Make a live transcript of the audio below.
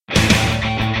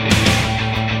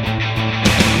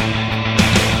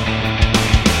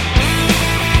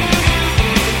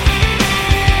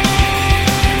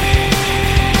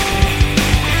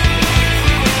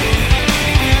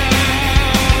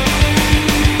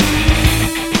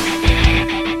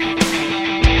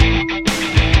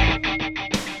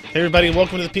everybody,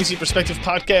 welcome to the PC Perspective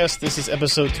Podcast. This is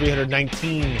episode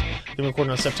 319. We're recording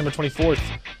on September 24th,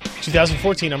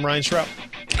 2014. I'm Ryan Schraub.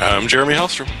 I'm Jeremy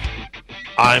Hellstrom.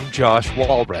 I'm Josh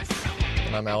Walbrecht.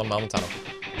 And I'm Alan Malmontano.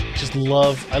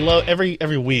 I love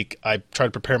every week I try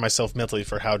to prepare myself mentally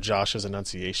for how Josh's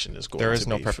enunciation is going to be. There is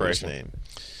no for preparation. his name.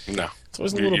 No. It's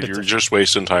always a little bit You're different. just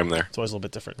wasting time there. It's always a little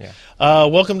bit different. Yeah.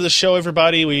 Welcome to the show,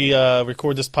 everybody. We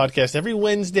record this podcast every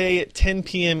Wednesday at 10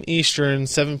 p.m. Eastern,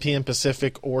 7 p.m.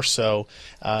 Pacific or so.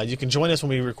 You can join us when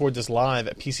we record this live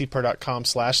at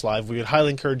pcper.com/live. We would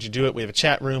highly encourage you to do it. We have a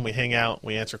chat room. We hang out.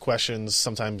 We answer questions.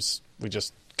 Sometimes we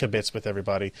just kibitz with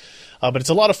everybody. But it's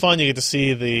a lot of fun. You get to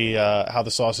see the how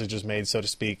the sausage is made, so to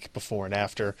speak, before and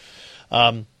after.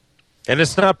 And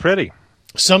it's not pretty.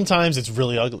 Sometimes it's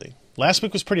really ugly. Last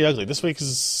week was pretty ugly. This week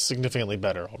is significantly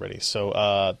better already,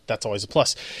 so that's always a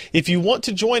plus. If you want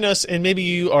to join us and maybe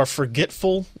you are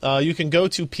forgetful, you can go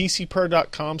to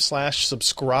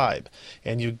pcper.com/subscribe,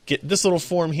 and you get this little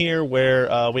form here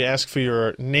where we ask for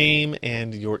your name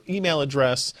and your email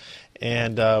address,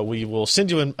 and we will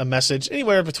send you a message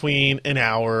anywhere between an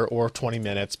hour or 20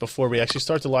 minutes before we actually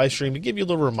start the live stream to give you a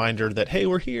little reminder that, hey,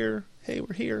 we're here. Hey,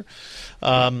 we're here.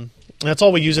 That's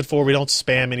all we use it for. We don't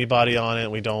spam anybody on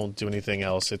it. We don't do anything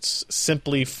else. It's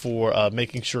simply for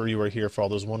making sure you are here for all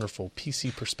those wonderful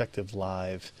PC Perspective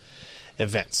Live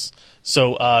events.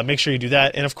 So make sure you do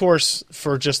that. And, of course,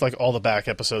 for just like all the back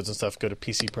episodes and stuff, go to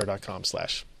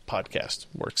pcper.com/podcast.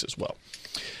 Works as well.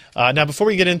 Now, before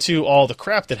we get into all the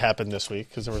crap that happened this week,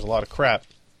 because there was a lot of crap,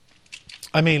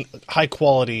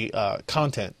 high-quality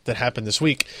content that happened this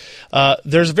week.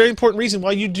 There's a very important reason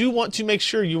why you do want to make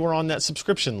sure you are on that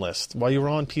subscription list, while you are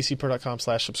on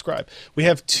pcper.com/subscribe. We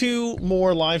have two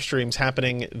more live streams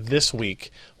happening this week,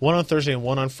 one on Thursday and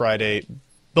one on Friday,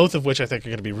 both of which I think are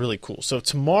going to be really cool. So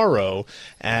tomorrow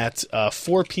at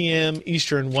 4 p.m.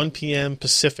 Eastern, 1 p.m.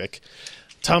 Pacific,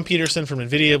 Tom Peterson from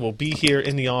NVIDIA will be here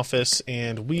in the office,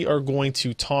 and we are going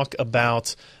to talk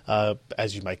about,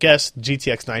 as you might guess,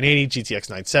 GTX 980, GTX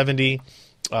 970,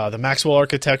 the Maxwell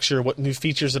architecture, what new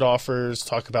features it offers,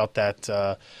 talk about that,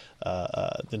 the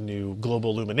new global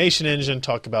illumination engine,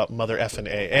 talk about Mother effing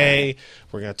AA.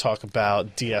 We're going to talk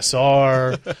about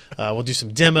DSR. We'll do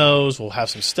some demos. We'll have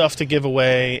some stuff to give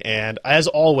away. And as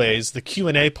always, the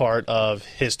Q&A part of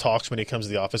his talks when he comes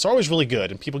to the office are always really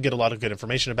good, and people get a lot of good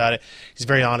information about it. He's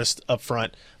very honest up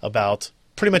front about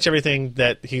pretty much everything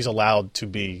that he's allowed to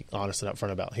be honest and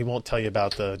upfront about. He won't tell you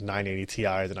about the 980 Ti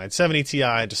or the 970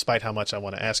 Ti, despite how much I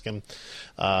want to ask him.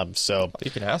 So You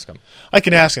can ask him. I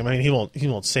can ask him. I mean, he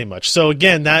won't say much. So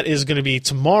again, that is going to be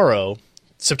tomorrow,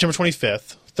 September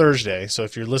 25th, Thursday. So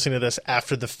if you're listening to this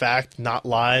after the fact, not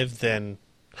live, then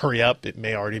hurry up. It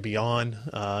may already be on,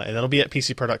 and that'll be at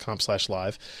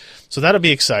pcper.com/live. So that'll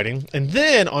be exciting. And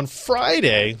then on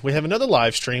Friday, we have another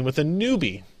live stream with a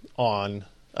newbie on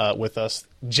with us,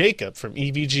 Jacob from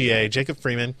EVGA, Jacob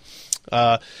Freeman,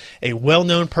 a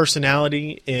well-known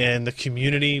personality in the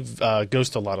community, goes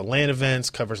to a lot of LAN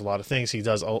events, covers a lot of things. He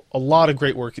does a lot of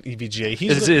great work at EVGA.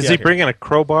 Is he bringing a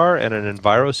crowbar and an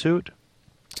Enviro suit?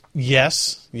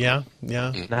 Yes. Yeah.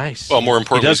 Nice. Well, more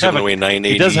importantly, he's giving away he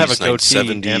 980s, does have a goatee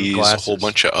and 970s, a glasses. whole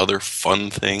bunch of other fun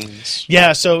things.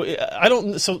 Yeah, so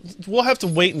So we'll have to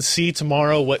wait and see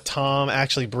tomorrow what Tom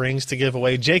actually brings to give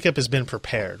away. Jacob has been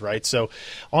prepared, right? So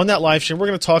on that live stream, we're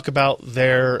going to talk about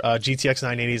their GTX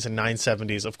 980s and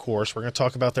 970s, of course. We're going to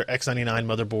talk about their X99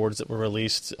 motherboards that were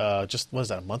released just, what is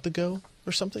that, a month ago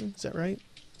or something? Is that right?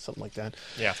 Something like that.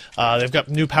 Yeah. They've got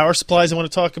new power supplies I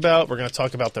want to talk about. We're going to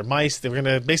talk about their mice. We're going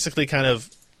to basically kind of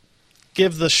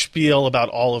give the spiel about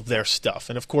all of their stuff.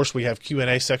 And, of course, we have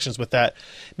Q&A sections with that.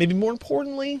 Maybe more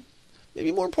importantly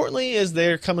is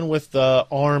they're coming with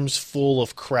arms full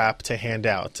of crap to hand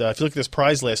out. If you look at this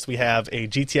prize list, we have a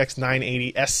GTX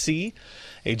 980 SC,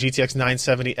 a GTX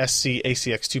 970 SC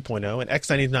ACX 2.0, an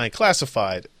X99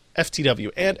 classified FTW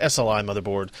and SLI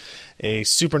motherboard, a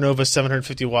Supernova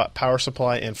 750-watt power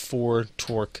supply, and 4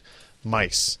 Torque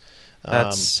mice.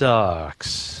 That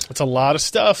sucks. It's a lot of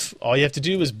stuff. All you have to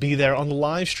do is be there on the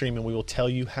live stream, and we will tell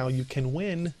you how you can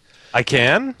win. I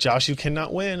can? Josh, you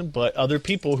cannot win, but other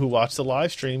people who watch the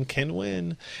live stream can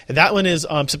win. And that one is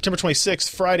September 26th,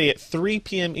 Friday at 3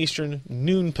 p.m. Eastern,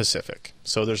 noon Pacific.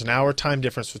 So there's an hour time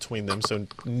difference between them, so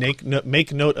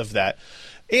make note of that.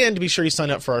 And be sure you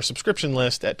sign up for our subscription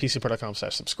list at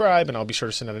pcper.com/subscribe, and I'll be sure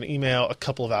to send out an email a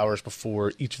couple of hours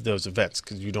before each of those events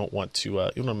because you don't want to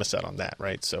miss out on that,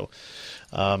 right? So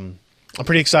I'm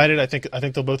pretty excited. I think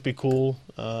they'll both be cool.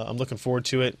 I'm looking forward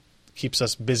to it. Keeps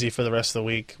us busy for the rest of the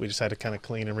week. We just had to kind of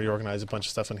clean and reorganize a bunch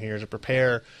of stuff in here to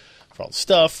prepare for all the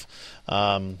stuff.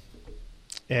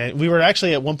 And we were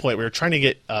actually at one point we were trying to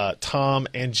get Tom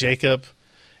and Jacob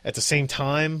at the same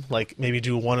time, like maybe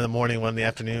do one in the morning, one in the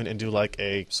afternoon, and do like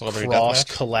a Celebrity cross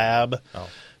deathmatch? collab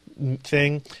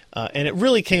thing. And it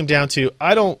really came down to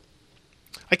I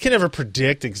can never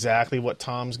predict exactly what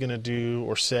Tom's going to do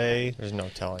or say. There's no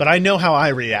telling. But I know how I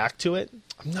react to it.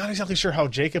 I'm not exactly sure how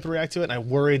Jacob would react to it, and I'm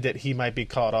worried that he might be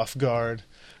caught off guard.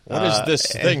 What is this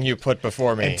thing you put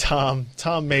before me? And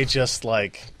Tom may just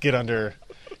like get under,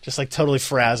 just like totally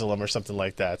frazzle him or something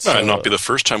like that. That'd So, not be the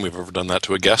first time we've ever done that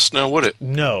to a guest now, would it?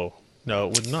 no, it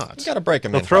would not. You got to break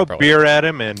him They'll in throw properly. beer at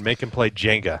him and make him play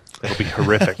Jenga. It'll be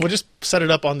horrific. We'll just set it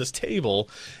up on this table.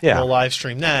 Yeah. And we'll live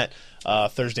stream that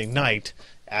Thursday night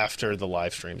after the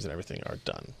live streams and everything are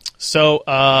done. So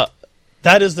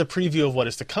that is the preview of what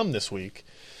is to come this week.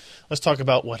 Let's talk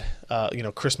about what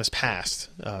Christmas past,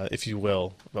 if you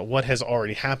will, about what has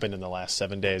already happened in the last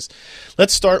 7 days.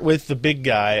 Let's start with the big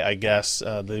guy, I guess,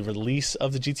 the release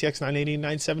of the GTX 980 and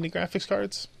 970 graphics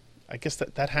cards. I guess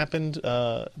that happened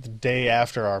the day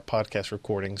after our podcast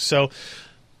recording. So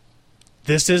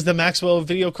this is the Maxwell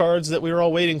video cards that we were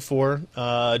all waiting for.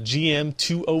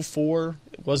 GM204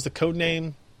 was the code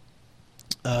name.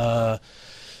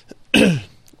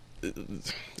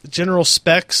 General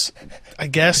specs, I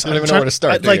guess. I don't even know where to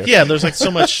start. There's like so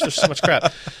much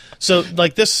crap. So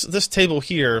like this table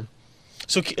here.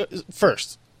 So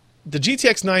first, the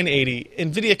GTX 980,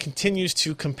 NVIDIA continues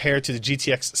to compare to the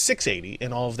GTX 680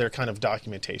 in all of their kind of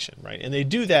documentation, right? And they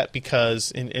do that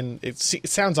because, and it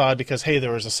sounds odd because, hey,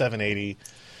 there was a 780,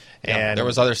 and there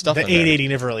was other stuff The in there. 880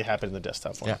 never really happened in the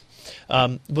desktop form.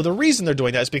 Yeah. But the reason they're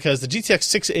doing that is because the GTX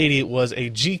 680 was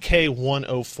a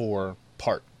GK104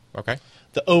 part. Okay.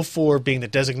 The 04 being the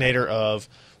designator of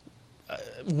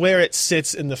where it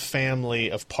sits in the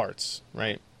family of parts,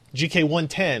 right?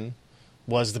 GK110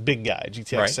 was the big guy,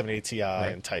 GTX Right. 780 Ti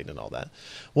and Titan and all that.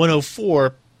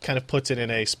 104 kind of puts it in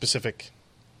a specific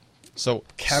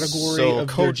category of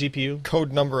code, their GPU.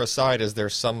 Code number aside, is there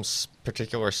some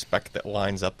particular spec that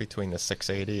lines up between the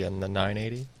 680 and the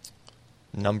 980?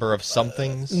 Number of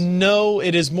somethings? No,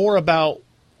 it is more about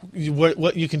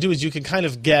what you can do is you can kind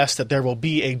of guess that there will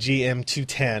be a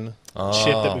GM210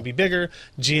 chip that would be bigger,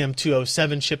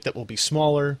 GM207 chip that will be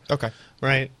smaller. Okay.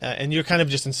 Right? And you're kind of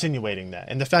just insinuating that.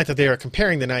 And the fact that they are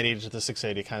comparing the 980 to the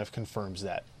 680 kind of confirms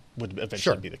that would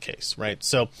eventually be the case, right?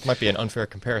 So might be an unfair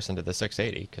comparison to the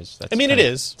 680 because that's it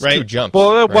is, it's right? two jumps.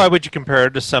 Well, right? why would you compare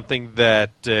it to something that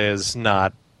is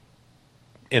not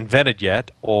invented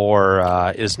yet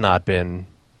or is not been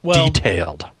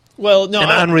detailed? Well, no, an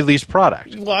unreleased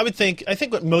product. Well, I think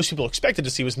what most people expected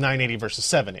to see was 980 versus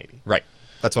 780. Right.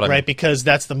 That's what I mean. Right, because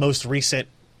that's the most recent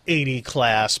 80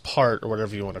 class part or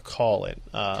whatever you want to call it.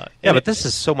 But this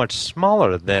is so much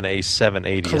smaller than a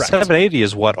 780. Correct. A 780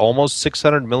 is what, almost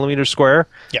 600 millimeters square?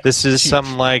 Yeah, This is huge.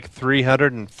 something like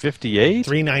 358?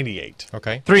 398.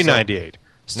 Okay. 398.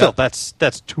 Still, No. that's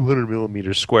 200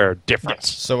 millimeters square difference.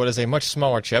 So it is a much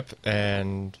smaller chip,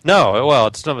 and No, well,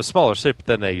 it's not a smaller chip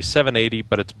than a 780,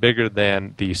 but it's bigger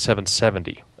than the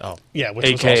 770, Yeah,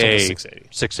 which was also aka the 680.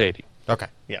 680. okay.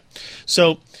 Yeah.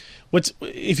 So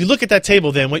if you look at that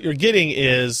table, then what you're getting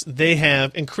is they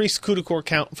have increased CUDA core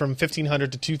count from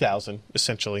 1,500 to 2,000,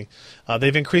 essentially.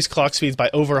 They've increased clock speeds by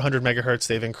over 100 megahertz.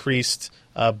 They've increased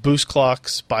boost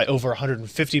clocks by over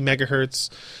 150 megahertz.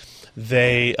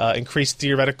 They increased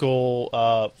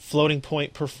theoretical floating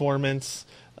point performance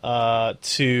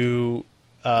to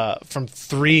from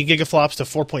 3 gigaflops to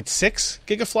 4.6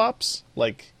 gigaflops.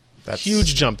 Like,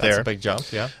 huge jump That's there. a big jump,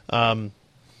 yeah.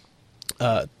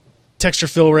 Texture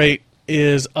fill rate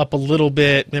is up a little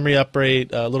bit. Memory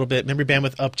uprate a little bit. Memory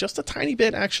bandwidth up just a tiny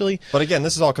bit, actually. But again,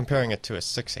 this is all comparing it to a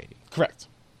 680. Correct.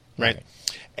 Right. Okay.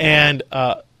 And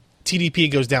TDP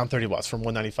goes down 30 watts from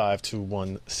 195 to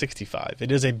 165.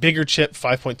 It is a bigger chip,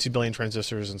 5.2 billion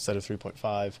transistors instead of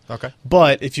 3.5. Okay.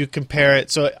 But if you compare it,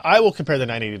 so I will compare the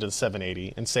 980 to the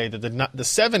 780 and say that the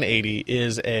 780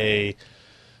 is a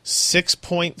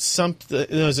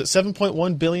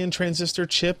 7.1 billion transistor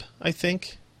chip, I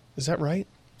think. Is that right?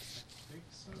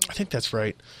 I think that's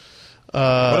right.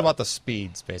 What about the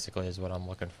speeds, basically, is what I'm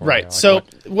looking for. Right. Like So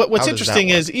what's how does that interesting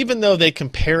work? is even though they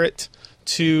compare it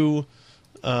to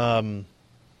they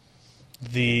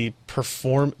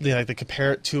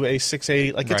compare it to a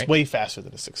 680, like it's Right. way faster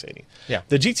than a 680. Yeah.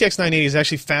 The GTX 980 is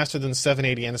actually faster than the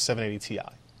 780 and the 780 Ti.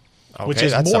 Okay, which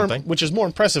is that's more something. which is more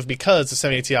impressive because the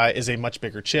 780 Ti is a much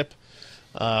bigger chip.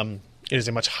 It is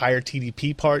a much higher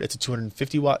TDP part. It's a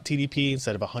 250 watt TDP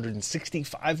instead of a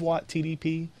 165 watt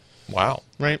TDP. Wow.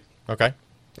 Right. Okay.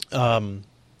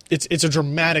 It's a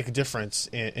dramatic difference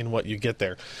in what you get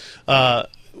there. Well,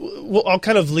 I'll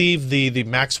kind of leave the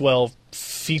Maxwell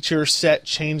feature set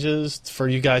changes for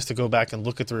you guys to go back and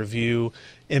look at the review.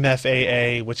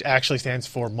 MFAA, which actually stands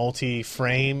for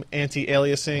multi-frame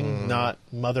anti-aliasing, not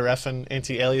mother effing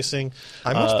anti-aliasing.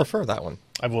 I much prefer that one.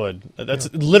 I would.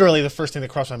 That's literally the first thing that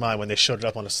crossed my mind when they showed it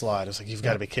up on a slide. I was like, you've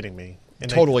got to be kidding me.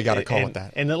 And Totally got to call it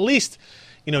that. And at least,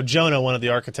 Jonah, one of the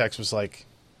architects, was like,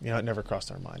 it never crossed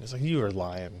our mind. It's like, you are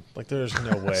lying. Like, there's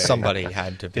no way. Somebody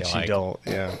had to be that like, you don't.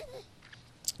 Yeah.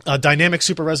 Dynamic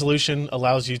super resolution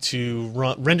allows you to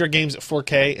render games at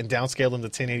 4K and downscale them to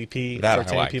 1080p That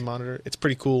for a I 1080p like. monitor. It's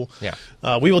pretty cool. Yeah.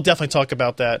 We will definitely talk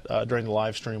about that during the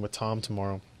live stream with Tom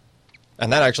tomorrow.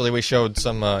 And that actually, we showed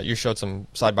some. You showed some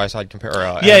side-by-side compare.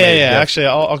 Yeah. Actually,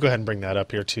 I'll go ahead and bring that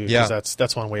up here too, Yeah. because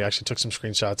that's one way we actually took some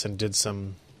screenshots and did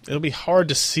some. It'll be hard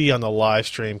to see on the live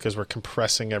stream because we're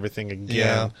compressing everything again.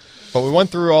 Yeah. But we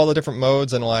went through all the different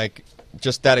modes and like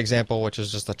just that example, which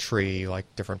is just a tree, like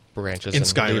different branches In and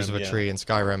Skyrim, leaves of a yeah. tree in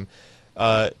Skyrim.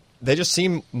 They just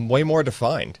seem way more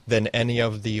defined than any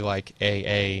of the like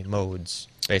AA modes.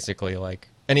 Basically, like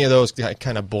any of those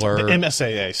kind of blur. The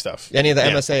MSAA stuff. Any of the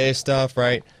Yeah. MSAA stuff,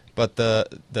 right? But the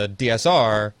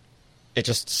DSR, it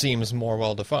just seems more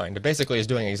well defined. It basically is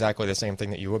doing exactly the same thing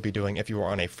that you would be doing if you were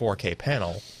on a 4K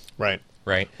panel, Right.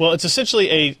 right? Well, it's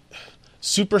essentially a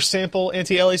super sample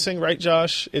anti-aliasing, right,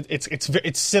 Josh?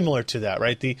 It's similar to that,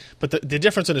 right? But the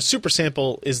difference in a super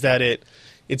sample is that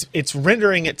it's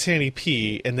rendering at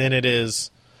 1080p and then it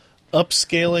is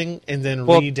upscaling and then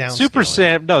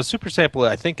re-downscaling. Super sample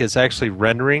I think is actually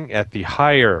rendering at the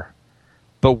higher.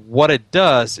 But what it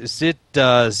does is it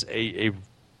does a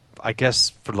I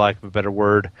guess for lack of a better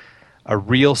word, a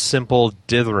real simple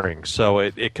dithering. So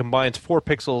it combines 4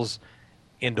 pixels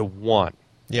into 1.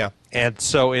 Yeah. And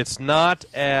so it's not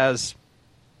as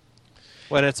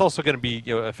well. It's also going to be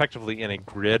effectively in a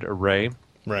grid array.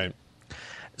 Right.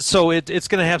 So it's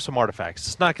going to have some artifacts.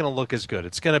 It's not going to look as good.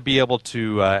 It's going to be able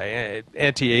to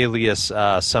anti-alias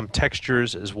some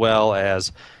textures as well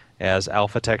as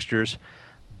alpha textures,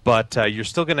 but you're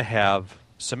still going to have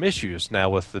some issues now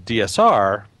with the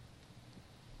DSR.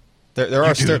 There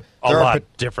are still a lot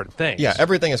of different things. Yeah,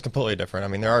 everything is completely different. I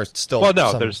mean, there are still. Well,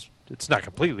 no, some... it's not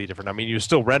completely different. I mean, you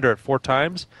still render it 4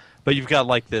 times, but you've got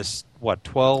like this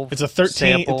 12. It's a 13.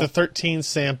 sample. It's a 13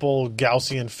 sample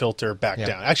Gaussian filter back Yeah.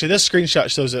 down. Actually, this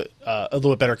screenshot shows it a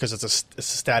little bit better because it's a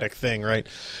static thing, right?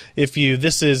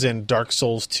 This is in Dark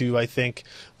Souls 2, I think.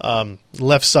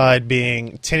 Left side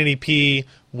being 1080p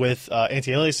with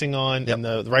anti-aliasing on, Yep. and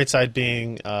the right side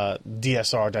being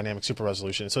DSR, dynamic super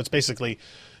resolution. So it's basically.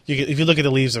 If you look at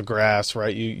the leaves of grass,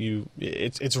 right,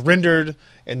 it's rendered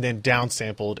and then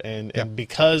downsampled, and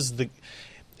because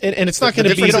and it's not going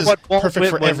to be difference is perfect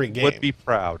for every game. Would be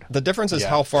proud. The difference is Yeah.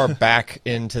 how far back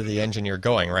into the engine you're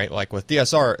going, right? Like with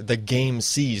DSR, the game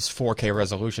sees 4K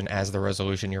resolution as the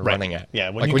resolution you're running at. Yeah,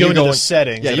 when Like you go into the in-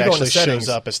 settings, yeah, it you go actually into settings, shows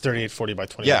up as 3840 by Yeah,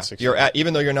 2160. you're at,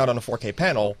 even though you're not on a 4K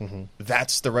panel,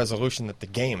 that's the resolution that the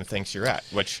game thinks you're at,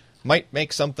 which might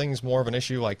make some things more of an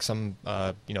issue, like some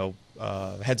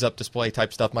heads-up display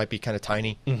type stuff might be kind of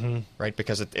tiny, right?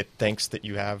 Because it thinks that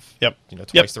you have Yep. twice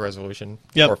Yep. the resolution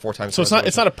Yep. or 4 times. So the it's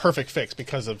resolution. not a perfect fix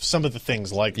because of some of the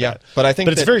things like Yeah, that. but I think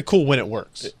it's that- very cool when it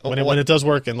works. When well- it does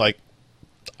work, and like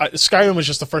Skyrim was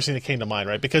just the first thing that came to mind,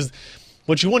 right? Because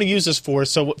what you want to use this for,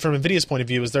 so from NVIDIA's point of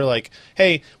view, is they're like,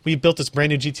 hey, we built this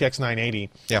brand new GTX 980,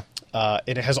 Yeah.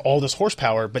 and it has all this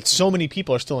horsepower, but so many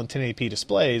people are still in 1080p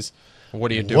displays. What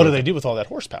do you do? What do with they it? do with all that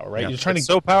horsepower, right? Yeah. You're trying It's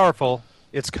to so powerful,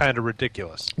 it's kind of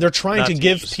ridiculous. They're trying Not to to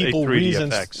give use people 3D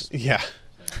reasons. effects. Yeah.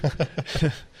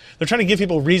 They're trying to give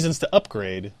people reasons to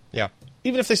upgrade, Yeah.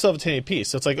 even if they still have a 1080p.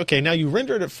 So it's like, okay, now you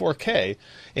render it at 4K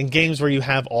in games where you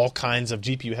have all kinds of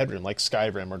GPU headroom, like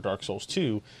Skyrim or Dark Souls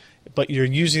 2, but you're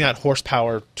using that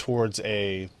horsepower towards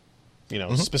a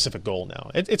specific goal now.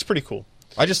 It's pretty cool.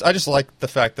 I just like the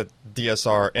fact that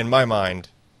DSR, in my mind,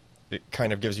 it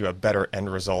kind of gives you a better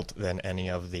end result than any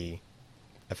of the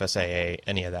FSAA,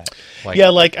 any of that.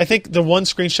 Like I think the one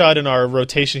screenshot in our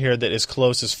rotation here that is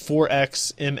close is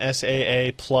 4X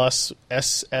MSAA plus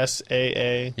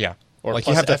SSAA. Yeah. Or like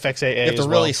plus you have to FXAA You have to as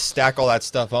really well. stack all that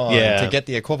stuff on Yeah. to get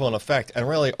the equivalent effect, and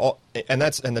really, and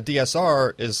the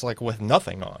DSR is like with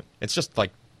nothing on. It's just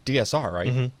like DSR,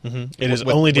 right? It is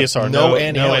with- only with DSR, no no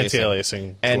anti-aliasing.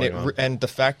 anti-aliasing. And going on. and the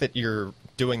fact that you're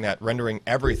doing that, rendering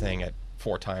everything at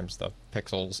 4 times the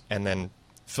pixels, and then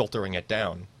filtering it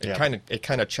down, it Yeah.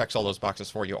 kind of checks all those boxes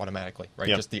for you automatically, right?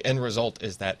 Yeah. Just the end result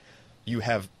is that you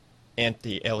have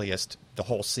anti-aliased the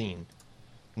whole scene,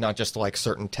 not just like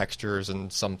certain textures,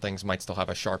 and some things might still have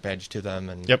a sharp edge to them,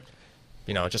 and Yep.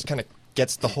 it just kind of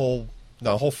gets the whole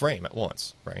frame at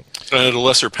once, right? And at a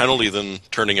lesser penalty than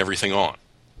turning everything on.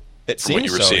 It from what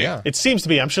seems you were so, seeing. yeah. It seems to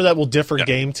be. I'm sure that will differ Yeah.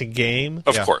 game to game.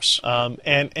 Of Yeah. course.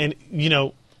 And you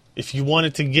know, if you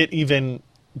wanted to get even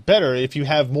better, if you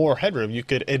have more headroom, you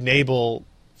could enable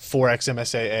 4x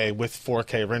MSAA with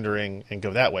 4K rendering and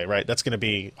go that way, right? That's going to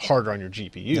be harder on your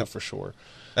GPU Yep. for sure.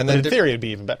 And But then in did- theory, it'd be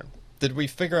even better. Did we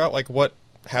figure out like what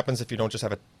happens if you don't just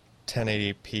have a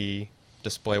 1080p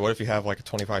display? What if you have like a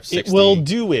 2560? It will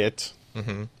do it,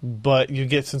 Mm-hmm. but you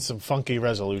get some funky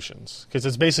resolutions because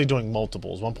it's basically doing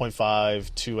multiples: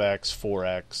 1.5, 2x,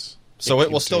 4x. So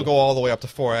it will still 8Q2. go all the way up to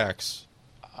 4x.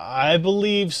 I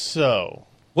believe so.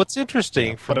 What's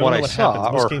interesting But from don't what know I what saw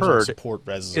happens. Most or games don't heard support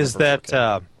res is over that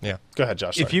 4K. Yeah. Go ahead,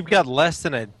 Josh. if sorry. you've got less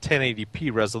than a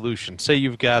 1080p resolution, say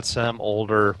you've got some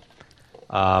older,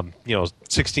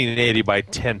 1680 by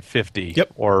 1050,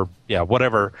 Yep. or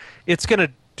whatever, it's going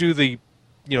to do the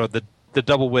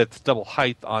double width, double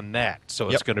height on that. So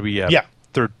it's Yep. going to be a Yeah.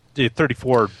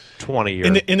 3420. Or,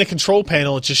 in the control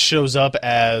panel, it just shows up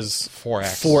as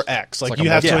 4x. 4x. Like, like a you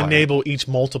have to multiplier. enable each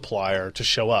multiplier to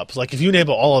show up. Like if you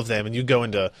enable all of them and you go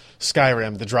into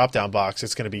Skyrim, the drop down box,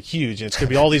 it's going to be huge and it's going to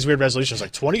be all these weird resolutions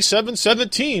like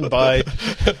 2717 by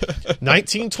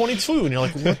 1922, and you're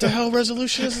like, what the hell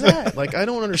resolution is that? Like I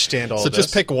don't understand all So this.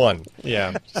 just pick one.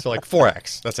 Yeah. So like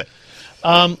 4x. That's it.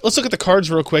 Let's look at the cards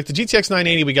real quick. The GTX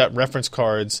 980, we got reference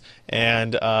cards,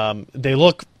 and they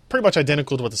look pretty much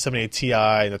identical to what the 780 Ti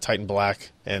and the Titan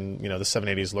Black and the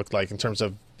 780s looked like in terms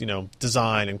of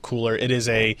design and cooler. It is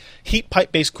a heat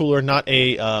pipe based cooler, not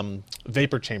a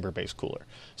vapor chamber based cooler.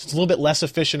 So it's a little bit less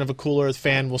efficient of a cooler. The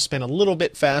fan will spin a little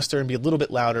bit faster and be a little bit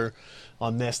louder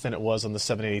on this than it was on the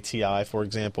 780 Ti, for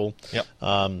example. Yep.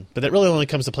 But that really only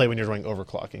comes to play when you're doing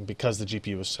overclocking because the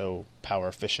GPU is so power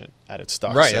efficient at its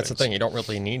stock Right. That's the settings. thing. You don't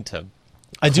really need to.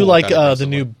 I do cool like that the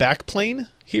aggressively. new backplane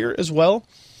here as well.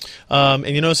 And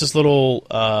you notice this little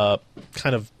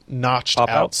kind of notched Pop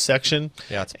out out? section.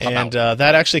 Yeah, it's pop and out.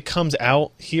 that actually comes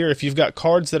out here. If you've got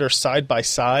cards that are side by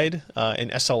side in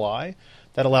SLI,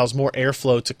 that allows more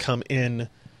airflow to come in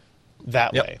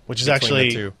that Yep, way, which is between actually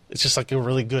the two. it's just like a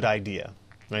really good idea,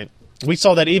 right? We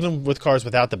saw that even with cards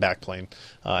without the backplane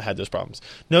had those problems.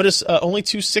 Notice only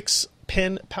two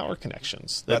 6-pin power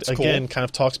connections. That That's cool. again kind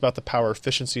of talks about the power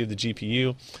efficiency of the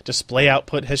GPU. Display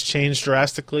output has changed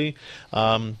drastically.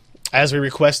 As we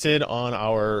requested on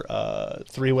our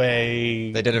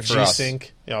three-way They did it for us.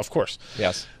 G-Sync. Yeah, of course.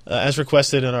 Yes. As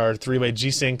requested in our three-way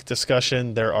G-Sync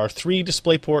discussion, there are 3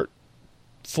 DisplayPort,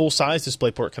 full-size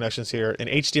DisplayPort connections here, an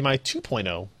HDMI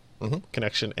 2.0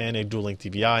 connection, and a dual-link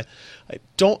DVI. I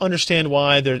don't understand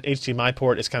why the HDMI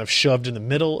port is kind of shoved in the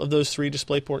middle of those 3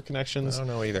 DisplayPort connections. I don't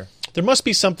know either. There must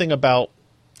be something about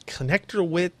connector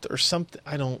width or something.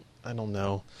 I don't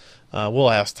know.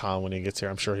 We'll ask Tom when he gets here.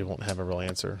 I'm sure he won't have a real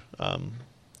answer.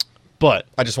 But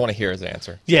I just want to hear his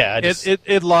answer. yeah, I just,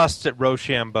 it lost at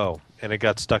Rochambeau, and it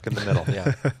got stuck in the middle.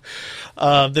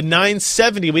 Yeah. the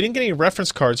 970. We didn't get any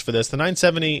reference cards for this. The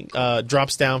 970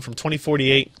 drops down from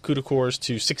 2048 CUDA cores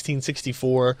to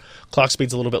 1664. Clock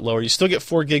speed's a little bit lower. You still get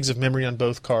 4 gigs of memory on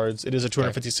both cards. It is a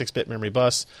 256-bit memory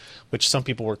bus, which some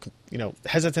people were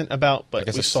hesitant about, but I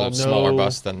guess we it's saw a smaller no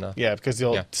bus than. Yeah, because the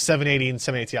old Yeah. 780 and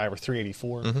 780 Ti were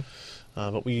 384. Mm-hmm.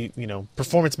 But we,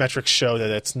 performance metrics show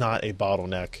that it's not a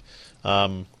bottleneck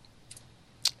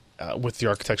with the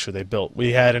architecture they built.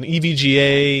 We had an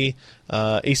EVGA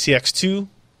ACX2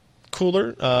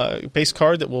 cooler base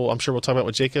card that I'm sure we'll talk about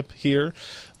with Jacob here.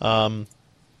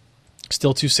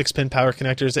 Still 2 6-pin power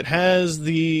connectors. It has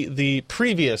the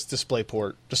previous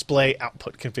DisplayPort display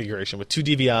output configuration with 2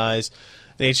 DVIs,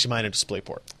 an HDMI, and a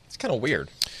DisplayPort. It's kind of weird.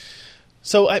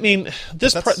 So I mean,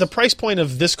 That's- the price point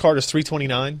of this card is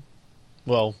 $329.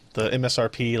 Well, the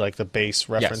MSRP, like the base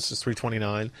reference, Yes. is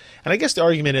 $329. And I guess the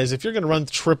argument is if you're going to run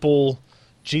triple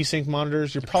G-Sync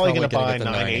monitors, you're probably going to buy gonna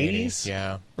get the 980s,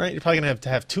 Yeah. right? You're probably going to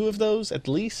have 2 of those at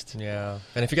least. Yeah.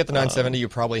 And if you get the 970, you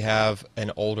probably have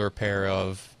an older pair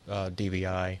of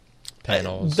DVI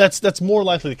panels. That's more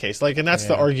likely the case. And that's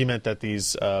the Yeah. argument that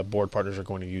these board partners are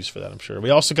going to use for that, I'm sure. We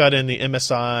also got in the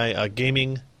MSI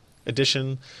gaming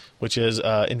edition, which is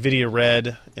NVIDIA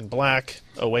red and black.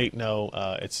 Oh, wait, no.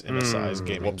 It's MSI's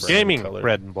gaming brand Gaming color.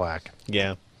 red and black.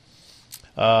 Yeah.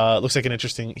 Looks like an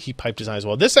interesting heat pipe design as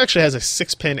well. This actually has a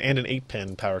 6-pin and an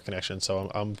 8-pin power connection,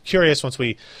 so I'm curious once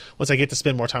I get to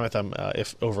spend more time with them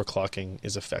if overclocking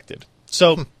is affected.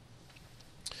 So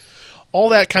all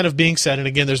that kind of being said, and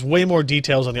again, there's way more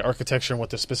details on the architecture and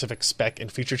what the specific spec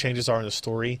and feature changes are in the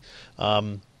story.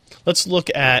 Let's look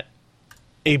at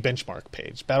a benchmark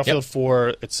page. Battlefield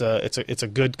 4. It's a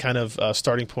good kind of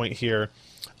starting point here.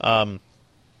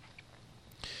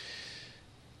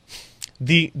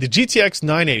 The GTX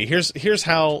 980. Here's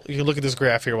how you can look at this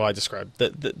graph here while I describe the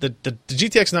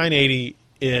GTX 980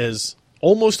 is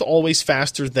almost always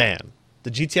faster than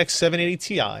the GTX 780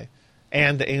 Ti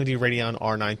and the AMD Radeon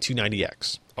R9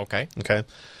 290X. Okay. Okay,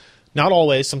 not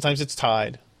always. Sometimes it's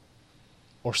tied,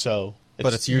 or so.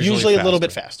 But it's usually a little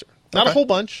bit faster. Not a Okay. whole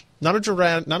bunch. Not a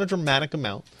dramatic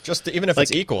amount. Just even if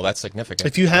it's equal, that's significant.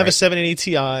 If you have a right? 780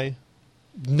 Ti,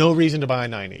 no reason to buy a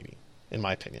 980, in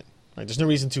my opinion. Right? There's no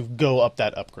reason to go up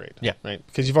that upgrade. Yeah. Right?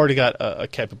 Because you've already got a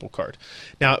capable card.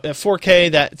 Now, at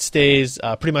 4K, that stays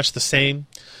pretty much the same.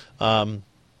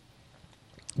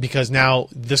 Because now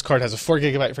this card has a 4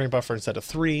 gigabyte frame buffer instead of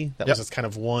 3. That was its kind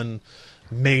of one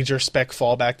major spec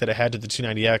fallback that it had to the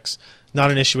 290X.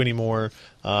 Not an issue anymore.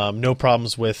 No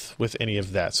problems with any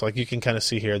of that. So like you can kind of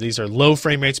see here, these are low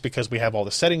frame rates because we have all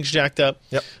the settings jacked up.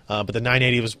 Yep. But the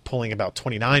 980 was pulling about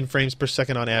 29 frames per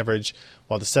second on average,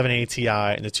 while the 780 Ti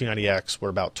and the 290X were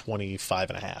about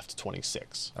 25.5 to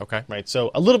 26. Okay. Right.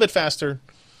 So a little bit faster,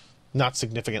 not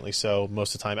significantly so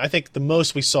most of the time. I think the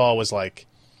most we saw was like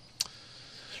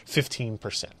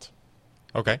 15%.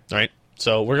 Okay. All right.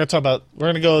 So we're going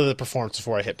to go to the performance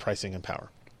before I hit pricing and power.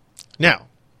 Now,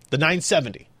 the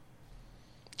 970,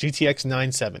 GTX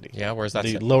 970. Yeah, where's that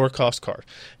The sit? lower cost card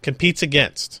competes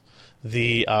against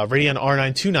the Radeon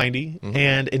R9 290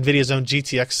 and NVIDIA's own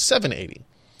GTX 780.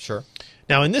 Sure.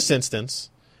 Now, in this instance,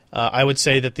 I would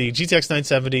say that the GTX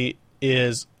 970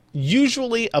 is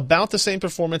usually about the same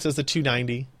performance as the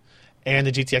 290 and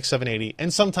the GTX 780,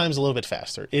 and sometimes a little bit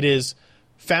faster. It is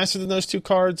faster than those two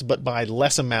cards, but by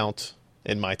less amount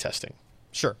in my testing.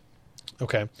 Sure.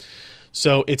 Okay.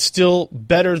 So it's still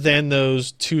better than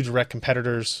those two direct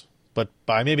competitors, but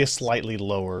by maybe a slightly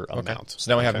lower amount.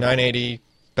 So now we have Okay. 980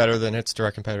 better than its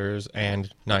direct competitors and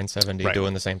 970 Right.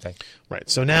 doing the same thing. Right.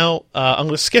 So now I'm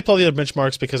going to skip all the other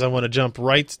benchmarks because I want to jump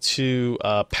right to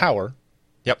power.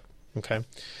 Yep. Okay.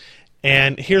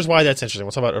 And here's why that's interesting.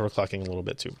 We'll talk about overclocking a little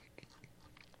bit too.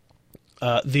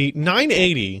 The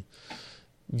 980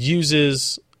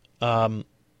 uses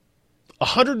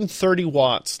 130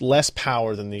 watts less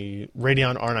power than the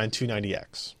Radeon R9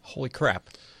 290X Holy crap.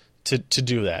 to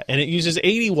do that. And it uses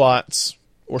 80 watts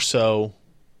or so,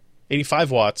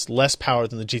 85 watts less power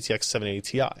than the GTX 780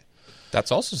 Ti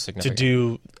That's also to significant.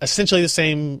 do essentially the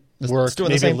same work, doing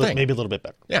the maybe, same thing. maybe a little bit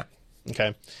better. Yeah.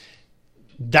 Okay.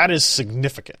 That is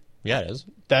significant. Yeah, it is.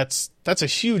 That's a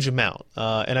huge amount,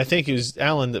 and I think it was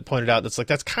Alan that pointed out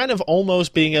that's kind of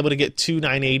almost being able to get two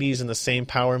 980s in the same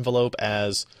power envelope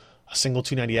as a single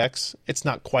 290X. It's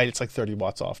not quite; it's like 30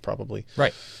 watts off probably,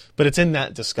 Right. but it's in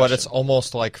that discussion. But it's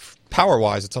almost like,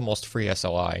 power-wise, it's almost free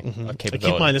SLI capability.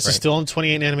 Keep in mind this is right? still on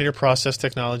 28 nanometer process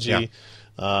technology.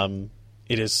 Yeah.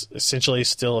 It is essentially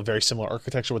still a very similar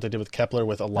architecture what they did with Kepler,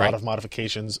 with a lot Right. of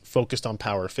modifications focused on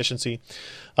power efficiency.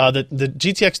 The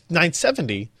GTX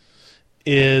 970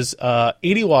 is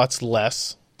 80 watts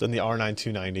less than the R9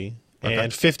 290 Okay.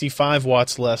 and 55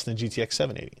 watts less than GTX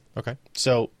 780. Okay.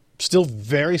 So still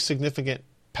very significant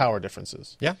power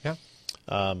differences. Yeah, yeah.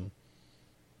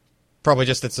 Probably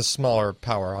just it's a smaller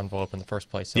power envelope in the first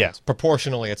place. So Yeah.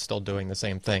 proportionally, it's still doing the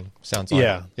same thing. Sounds like.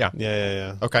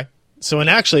 Yeah. Okay. So, and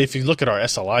actually, if you look at our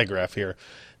SLI graph here,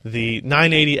 the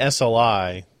 980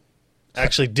 SLI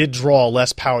actually did draw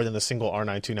less power than the single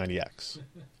R9 290X.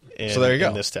 So there you go.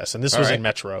 In this test, and this All was right. in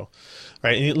Metro,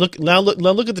 right? And you look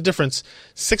at the difference: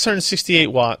 668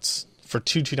 watts for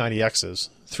two 290Xs,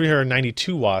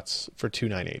 392 watts for two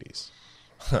 980s.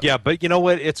 Yeah, but you know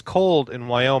what? It's cold in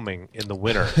Wyoming in the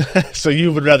winter. So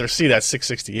you would rather see that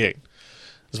 668,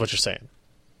 is what you're saying?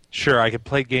 Sure, I could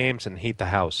play games and heat the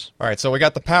house. All right. So we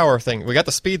got the power thing. We got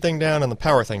the speed thing down and the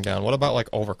power thing down. What about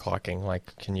like overclocking?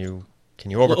 Like, can you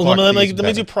overclock? Let me these do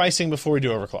better? pricing before we do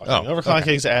overclocking. Oh, Overclocking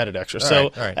okay. is added extra. All So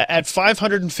right, all right. at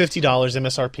 $550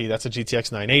 MSRP, that's a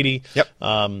GTX 980. Yep.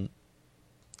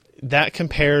 That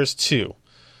compares to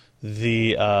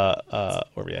the where are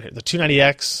we at here? The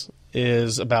 290X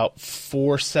is about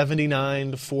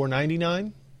 $479 to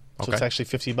 $499. So Okay. it's actually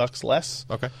 $50 less.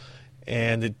 Okay.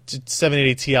 And the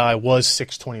 780 Ti was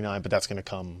 $629, but that's going to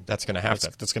come. That's going to have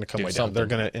to. That's going to come do way down. something. They're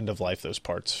going to end of life those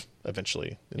parts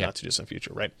eventually, in Yeah. not too distant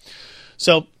future, right?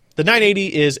 So the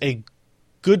 980 is a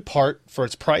good part for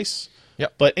its price.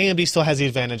 Yep. But AMD still has the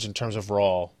advantage in terms of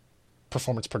raw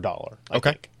performance per dollar. I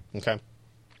Okay. think. Okay.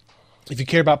 If you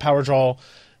care about power draw,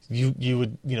 you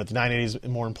would the 980 is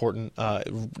more important.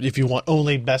 If you want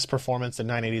only best performance, the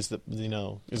 980 is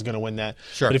is going to win that.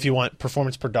 Sure. But if you want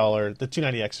performance per dollar, the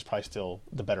 290X is probably still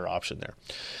the better option there.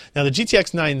 Now the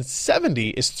GTX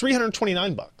 970 is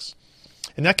 $329,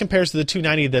 and that compares to the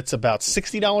 290 that's about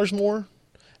 $60 more,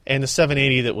 and the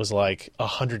 780 that was like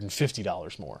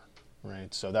 $150 more.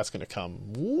 right? So that's going to come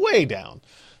way down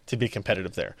to be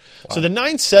competitive there. Wow. So the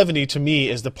 970 to me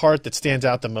is the part that stands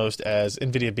out the most as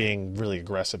NVIDIA being really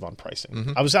aggressive on pricing.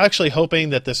 Mm-hmm. I was actually hoping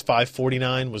that this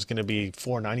 549 was going to be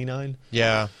 499.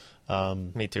 Yeah,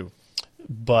 me too.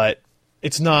 But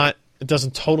it's not. It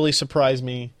doesn't totally surprise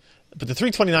me. But the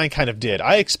 329 kind of did.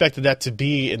 I expected that to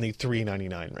be in the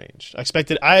 399 range. I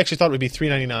actually thought it would be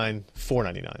 399,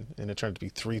 499, and it turned to be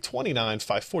 329,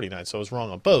 549. So I was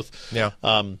wrong on both. Yeah.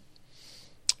 And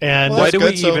why do we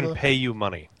even pay you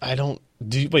money? I don't.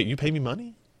 Wait, you pay me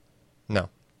money? No.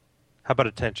 How about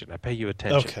attention? I pay you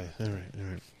attention. Okay. All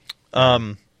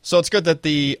right. So it's good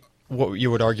that what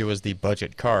you would argue is the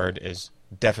budget card is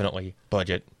definitely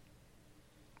budget.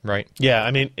 Right. Yeah,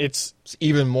 I mean it's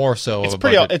even more so. It's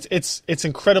pretty. It's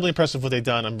incredibly impressive what they've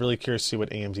done. I'm really curious to see what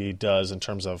AMD does in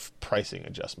terms of pricing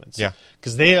adjustments. Yeah,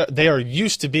 because they are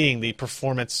used to being the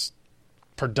performance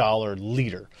per dollar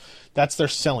leader. That's their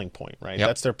selling point, right? Yep.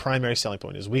 That's their primary selling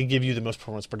point. Is we give you the most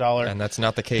performance per dollar, and that's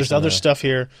not the case. There's other stuff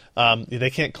here. They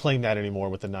can't claim that anymore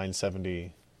with the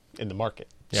 970 in the market.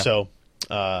 Yeah. So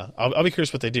I'll be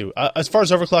curious what they do. As far as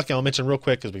overclocking, I'll mention real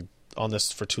quick because we on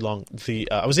this for too long.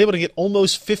 I was able to get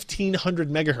almost 1,500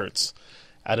 megahertz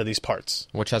out of these parts.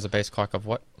 Which has a base clock of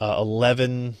what?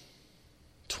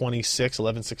 1126,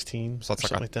 1116. So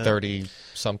that's like a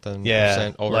 30-something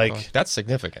percent overclock. Like, that's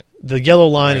significant. The yellow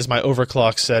line is my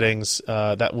overclock settings.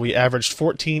 That we averaged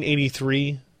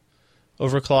 1483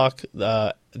 overclock.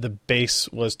 The base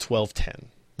was 1210.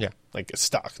 Yeah. Like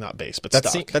stock, not base, but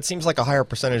stock. That seems like a higher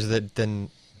percentage than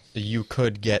you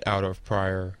could get out of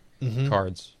prior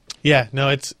cards. Yeah, no,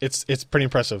 it's pretty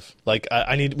impressive. Like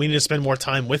we need to spend more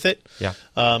time with it. Yeah.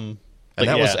 And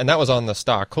that was on the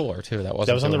stock cooler too. That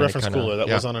was on the reference cooler. That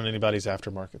wasn't on anybody's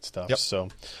aftermarket stuff. Yep. So,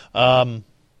 2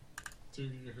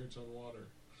 gigahertz on water.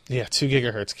 Yeah, 2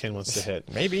 gigahertz Ken wants to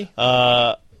hit. Maybe.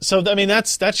 So I mean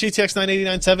that's GTX 980,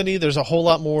 970. There's a whole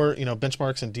lot more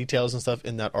benchmarks and details and stuff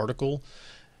in that article.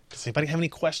 Does anybody have any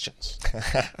questions?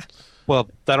 Well,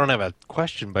 I don't have a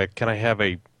question, but can I have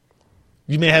a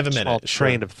You may have a small minute.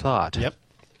 train of thought? Yep.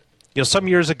 Some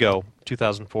years ago,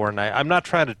 2004, and I'm not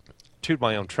trying to toot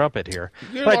my own trumpet here,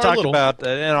 You but I are a talked little. about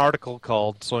an article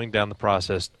called "Slowing Down the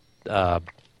Process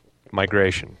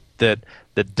Migration" that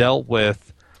dealt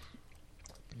with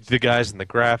the guys in the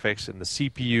graphics and the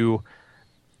CPU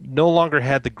no longer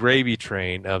had the gravy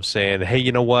train of saying, hey,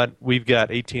 you know what, we've got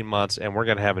 18 months and we're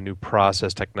going to have a new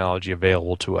process technology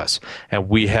available to us. And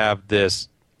we have this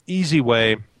easy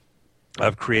way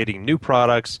of creating new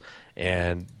products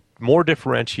and more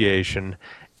differentiation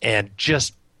and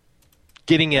just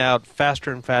getting out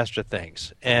faster and faster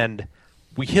things. And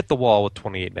we hit the wall with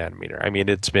 28 nanometer. I mean,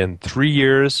 it's been 3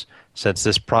 years since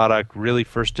this product really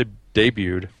first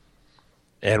debuted,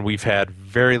 and we've had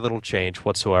very little change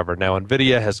whatsoever. Now,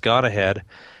 NVIDIA has gone ahead,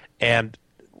 and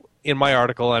in my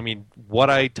article, I mean, what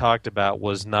I talked about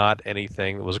was not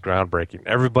anything that was groundbreaking.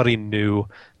 Everybody knew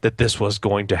that this was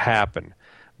going to happen,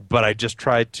 but I just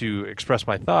tried to express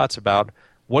my thoughts about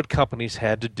what companies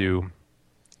had to do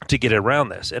to get around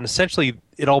this. And essentially,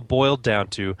 it all boiled down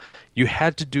to you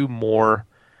had to do more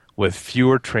with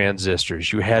fewer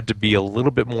transistors. You had to be a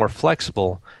little bit more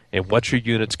flexible in what your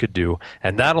units could do.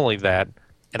 And not only that,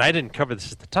 and I didn't cover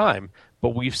this at the time,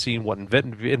 but we've seen what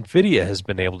NVIDIA has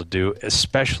been able to do,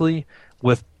 especially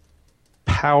with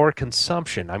power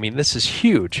consumption. I mean, this is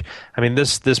huge. I mean,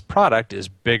 this product is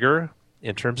bigger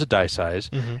in terms of die size.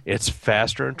 Mm-hmm. It's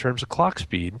faster in terms of clock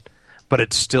speed, but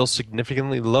it's still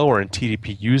significantly lower in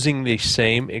TDP using the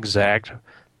same exact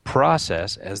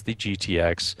process as the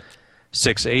GTX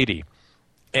 680.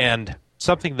 And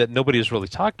something that nobody has really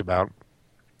talked about,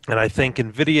 and I think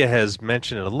NVIDIA has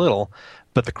mentioned it a little,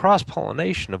 but the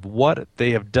cross-pollination of what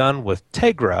they have done with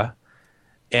Tegra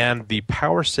and the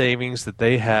power savings that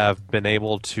they have been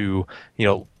able to,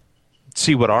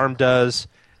 see what ARM does,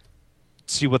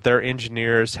 see what their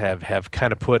engineers have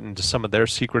kind of put into some of their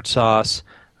secret sauce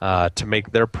to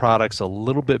make their products a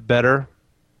little bit better,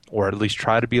 or at least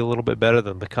try to be a little bit better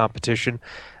than the competition.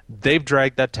 They've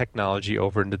dragged that technology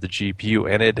over into the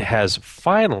GPU, and it has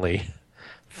finally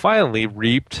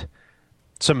reaped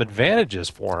some advantages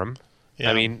for them. Yeah.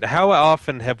 I mean, how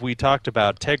often have we talked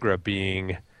about Tegra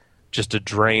being just a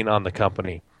drain on the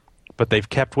company? But they've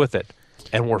kept with it,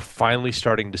 and we're finally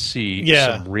starting to see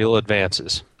some real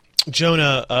advances.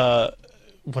 Jonah,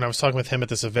 when I was talking with him at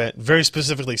this event, very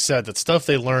specifically said that stuff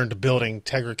they learned building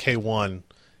Tegra K1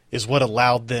 is what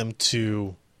allowed them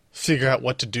to figure out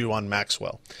what to do on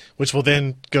Maxwell, which will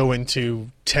then go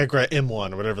into Tegra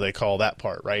M1 or whatever they call that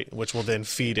part, right? Which will then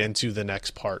feed into the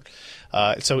next part.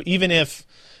 So even if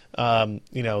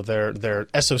their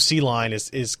SoC line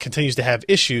is continues to have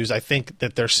issues, I think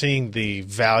that they're seeing the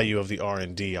value of the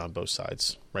R&D on both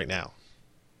sides right now.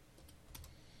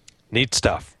 Neat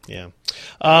stuff. Yeah.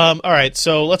 All right,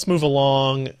 so let's move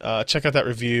along. Check out that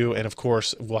review, and of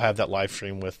course, we'll have that live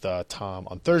stream with Tom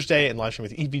on Thursday and live stream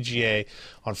with EVGA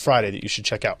on Friday that you should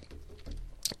check out.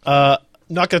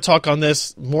 Not going to talk on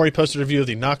this. Maury posted a review of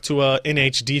the Noctua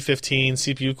NH-D15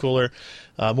 CPU cooler.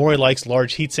 Maury likes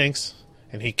large heat sinks,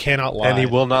 and he cannot lie. And he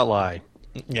will not lie.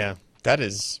 Yeah. That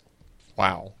is,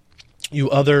 wow. You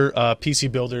other PC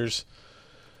builders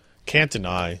can't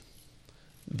deny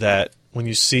that when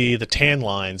you see the tan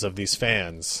lines of these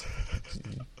fans,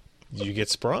 you get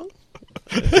sprung.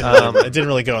 It didn't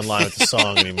really go in line with the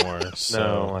song anymore.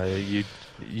 So. No,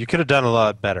 you could have done a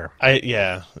lot better.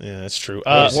 Yeah, it's true.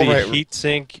 Heat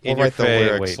sink in we'll your write the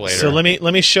lyrics later. So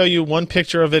let me show you one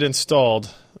picture of it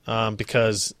installed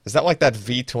because Is that like that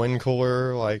V-twin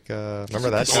cooler? Like, remember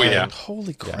that? Oh, yeah.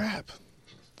 Holy crap!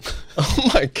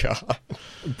 Oh my god.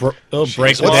 It'll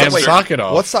break the What's damn that- wait, socket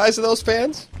off. What size are those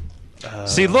fans?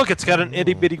 See, look, it's got an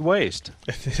itty bitty waist.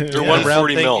 They're A round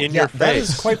 140 thing mil. in your That face.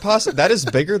 is quite possible. That is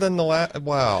bigger than the last.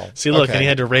 Wow. See, look, Okay. and he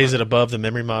had to raise it above the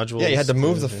memory module. Yeah, you had to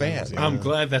move the fan. I'm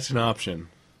glad that's an option.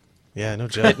 Yeah, no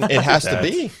joke. It has Look at to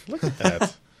that. be. Look at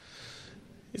that.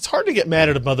 It's hard to get mad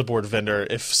at a motherboard vendor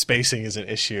if spacing is an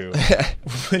issue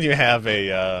when you have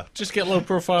a. Just get low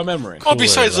profile memory. Well,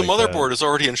 besides, the like that. motherboard is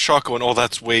already in shock going, oh,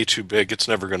 that's way too big. It's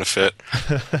never going to fit.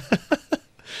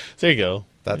 There you go.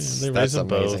 That's Yeah, they raise them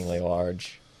both. amazingly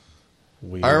large.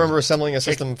 Weird. I remember assembling a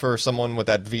system for someone with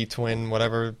that V-twin,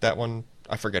 whatever that one.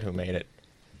 I forget who made it.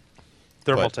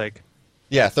 Thermaltake.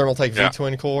 Yeah, Thermaltake Yeah.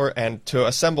 V-twin cooler, and to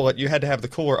assemble it, you had to have the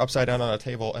cooler upside down on a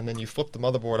table, and then you flip the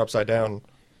motherboard upside down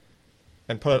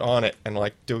and put it on it, and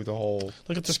like do the whole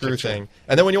Look at this screw picture. thing.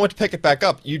 And then when you went to pick it back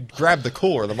up, you'd grab the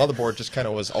cooler. The motherboard just kind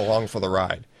of was along for the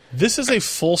ride. This is a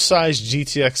full-size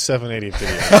GTX 780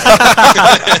 video.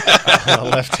 On the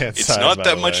left-hand It's side. not by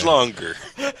that the much way. longer.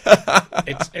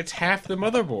 It's half the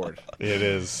motherboard. It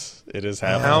is. It is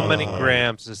half. How many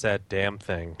grams is that damn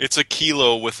thing? It's a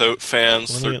kilo without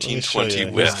fans, Let me show 1320 you.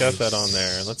 He's width. got that on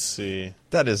there. Let's see.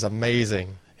 That is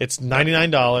amazing. It's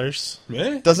 $99.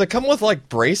 Eh? Does it come with like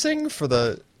bracing for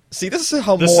the? See, this is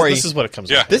how This Maury. is what it comes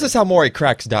Yeah. with. This is how Maury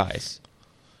cracks dies.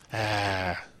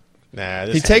 Nah,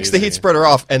 this He takes the easy. heat spreader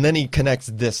off, and then he connects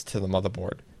this to the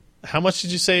motherboard. How much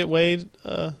did you say it weighed?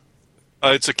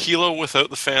 It's a kilo without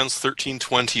the fans,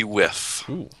 1320 width.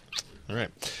 Ooh. All right.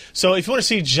 So if you want to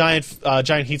see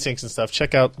giant heat sinks and stuff,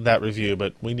 check out that review.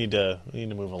 But we need to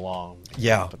move along.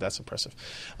 Yeah. But that's impressive.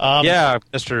 Yeah,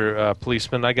 Mr.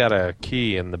 Policeman, I got a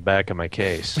key in the back of my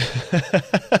case.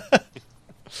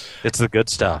 It's the good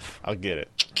stuff. I'll get it.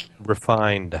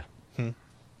 Refined. Yeah.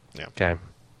 Okay.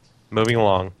 Moving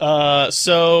along. I'm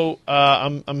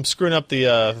screwing up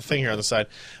the thing here on the side,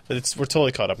 but we're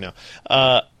totally caught up now.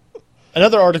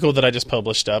 Another article that I just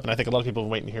published up, and I think a lot of people are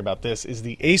waiting to hear about this, is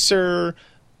the Acer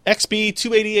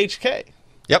XB280HK,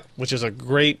 Yep. which is a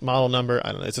great model number.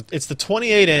 I don't know. It's the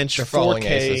 28-inch They're following 4K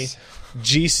Aces.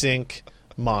 G-Sync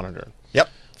monitor. Yep.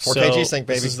 4K So G-Sync,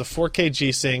 baby. This is the 4K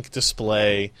G-Sync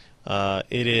display.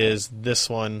 It is this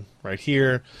one right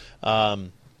here.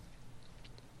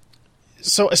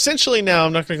 So essentially, now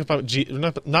I'm not going to talk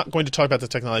about not going to talk about the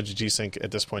technology G-Sync at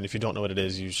this point. If you don't know what it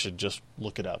is, you should just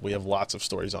look it up. We have lots of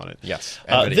stories on it. Yes,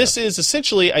 and video. This is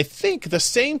essentially, I think, the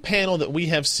same panel that we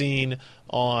have seen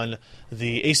on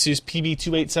the Asus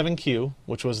PB287Q,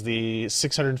 which was the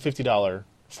 $650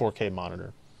 4K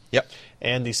monitor, Yep.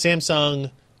 and the Samsung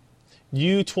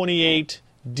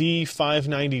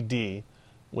U28D590D,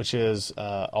 which is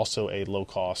also a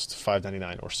low-cost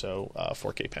 $599 or so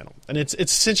 4K panel. And it's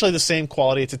essentially the same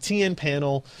quality. It's a TN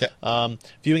panel. Yeah.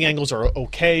 Viewing angles are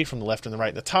okay from the left and the right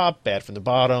and the top, bad from the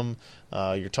bottom.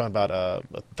 You're talking about a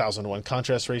 1,000-to-1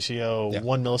 contrast ratio, Yeah.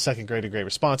 1 millisecond gray-to-gray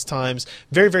response times.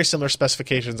 Very, very similar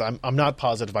specifications. I'm not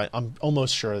positive. I'm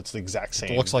almost sure it's the exact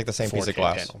same. It looks like the same piece of 4K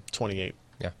glass. panel, 28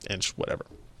 Yeah. inch, whatever.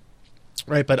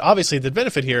 Right, but obviously the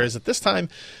benefit here is that this time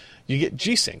you get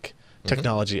G-Sync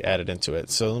technology added into it.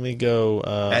 So let me go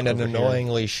And an over here.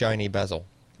 annoyingly shiny bezel.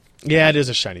 Yeah, it is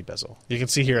a shiny bezel. You can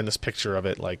see here in this picture of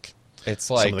it, like It's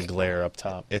some like of the glare up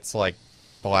top. it's like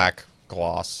black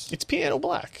gloss. It's piano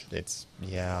black. It's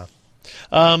yeah.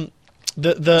 The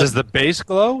Does the base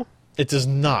glow? It does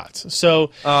not.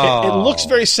 So it looks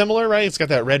very similar, right? It's got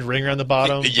that red ring around the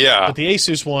bottom. Yeah. But the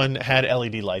Asus one had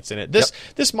LED lights in it.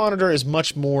 This monitor is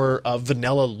much more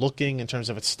vanilla looking in terms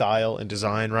of its style and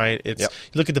design, right? It's You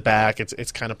look at the back,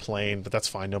 it's kind of plain, but that's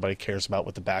fine. Nobody cares about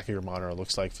what the back of your monitor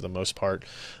looks like for the most part.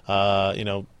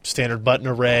 Standard button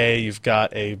array. You've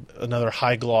got another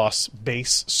high gloss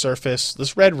base surface.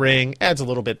 This red ring adds a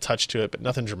little bit touch to it, but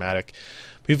nothing dramatic.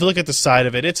 But if you look at the side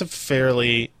of it, it's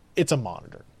a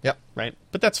monitor. Yep. Right?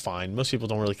 But that's fine. Most people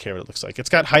don't really care what it looks like. It's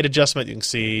got height adjustment. You can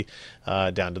see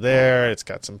down to there. It's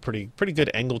got some pretty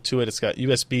good angle to it. It's got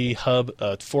USB hub,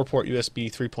 4-port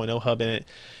USB 3.0 hub in it.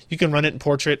 You can run it in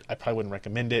portrait. I probably wouldn't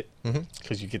recommend it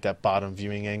because you get that bottom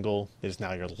viewing angle. It is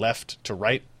now your left to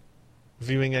right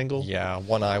viewing angle. Yeah,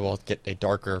 one eye will get a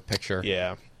darker picture.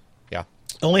 Yeah. Yeah.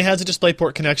 Only has a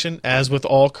DisplayPort connection. As with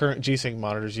all current G-Sync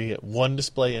monitors, you get one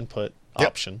display input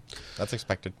option. That's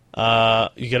expected.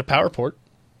 You get a power port.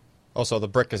 Oh, so the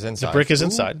brick is inside. The brick is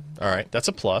inside. All right. That's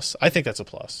a plus. I think that's a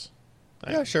plus.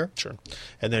 Yeah, sure. Sure.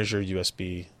 And there's your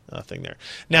USB thing there.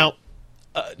 Now,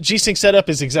 G-Sync setup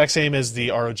is the exact same as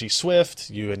the ROG Swift.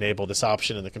 You enable this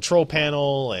option in the control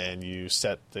panel, and you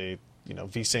set the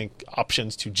V-Sync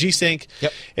options to G-Sync.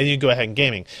 Yep. And you go ahead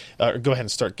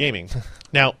and start gaming.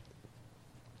 Now,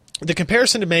 the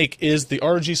comparison to make is the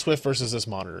ROG Swift versus this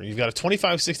monitor. You've got a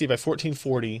 2560 by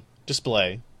 1440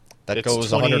 display. That It's goes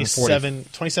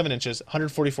 27 inches,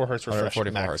 144 hertz refresh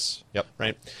 144 max. hertz. Yep.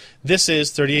 Right. This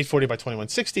is 3840 by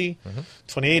 2160,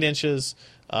 28 inches,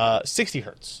 60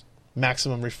 hertz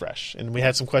maximum refresh. And we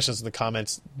had some questions in the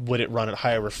comments. Would it run at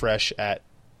higher refresh at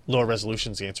lower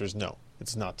resolutions? The answer is no. It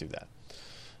does not do that.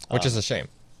 Which is a shame.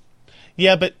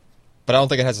 Yeah, but I don't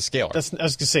think it has a scaler. I was going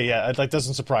to say, yeah, it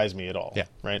doesn't surprise me at all. Yeah.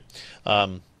 Right.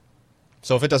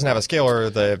 So if it doesn't have a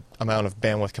scaler, the amount of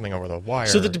bandwidth coming over the wire.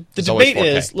 So the is always debate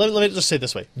 4K. is, let me just say it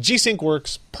this way. G-Sync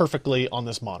works perfectly on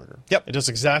this monitor. Yep. It does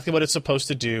exactly what it's supposed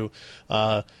to do.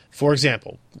 For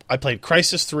example, I played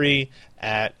Crysis 3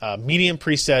 at medium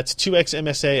presets, 2x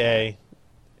MSAA,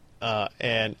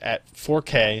 and at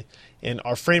 4K, and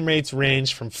our frame rates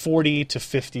range from 40 to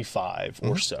 55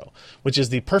 or so, which is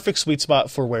the perfect sweet spot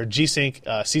for where G-Sync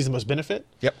sees the most benefit.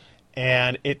 Yep.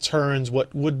 And it turns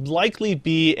what would likely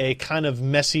be a kind of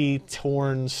messy,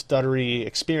 torn, stuttery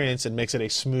experience and makes it a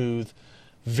smooth,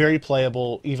 very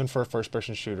playable, even for a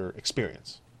first-person shooter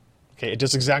experience. Okay, it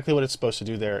does exactly what it's supposed to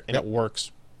do there, and it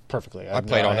works perfectly. I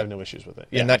have no issues with it.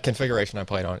 In that configuration, I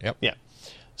played on it. Yep. Yeah.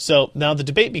 So now the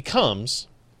debate becomes,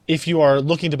 if you are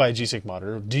looking to buy a G-Sync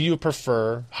monitor, do you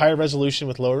prefer higher resolution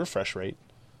with lower refresh rate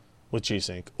with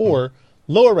G-Sync, or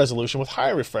lower resolution with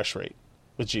higher refresh rate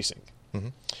with G-Sync?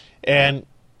 And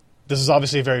this is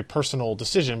obviously a very personal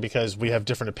decision because we have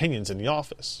different opinions in the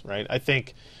office, right? I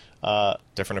think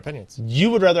Different opinions.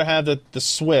 you would rather have the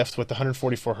Swift with the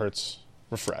 144 hertz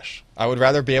refresh. I would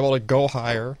rather be able to go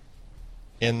higher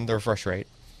in the refresh rate.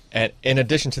 And in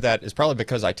addition to that, is probably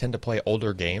because I tend to play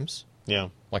older games. Yeah.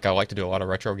 Like I like to do a lot of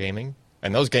retro gaming.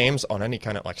 And those games on any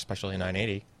kind of, like especially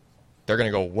 980, they're going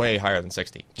to go way higher than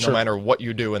 60, Sure. no matter what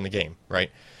you do in the game, right?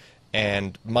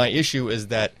 And my issue is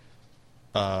that,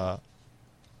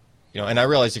 and I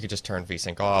realize you could just turn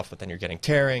VSync off, but then you're getting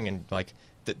tearing, and like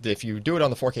if you do it on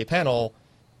the 4K panel,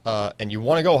 and you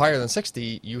want to go higher than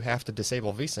 60, you have to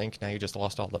disable VSync. Now you just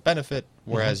lost all the benefit.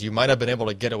 Whereas you might have been able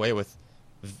to get away with,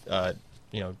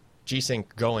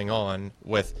 G-Sync going on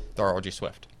with the ROG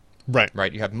Swift. Right.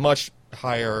 Right. You have much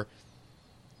higher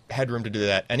headroom to do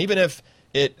that, and even if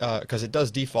it, because it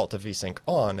does default to VSync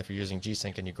on if you're using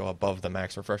G-Sync and you go above the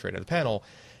max refresh rate of the panel.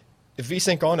 If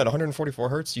VSync on at 144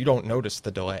 hertz, you don't notice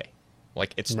the delay.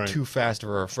 Like, it's too fast of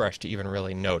a refresh to even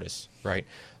really notice, right?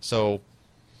 So,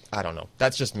 I don't know.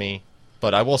 That's just me.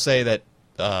 But I will say that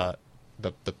the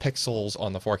pixels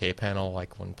on the 4K panel,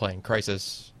 like when playing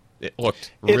Crysis, it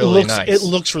looked really nice. It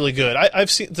looks really good. I've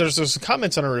seen there's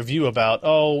comments on a review about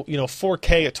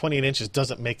 4K at 28 inches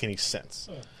doesn't make any sense.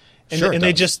 And, Sure, and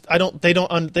they just they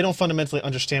don't fundamentally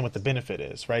understand what the benefit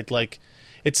is, right? Like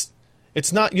it's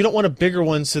not, you don't want a bigger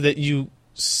one so that you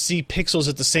see pixels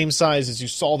at the same size as you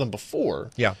saw them before.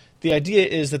 Yeah. The idea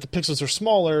is that the pixels are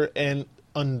smaller and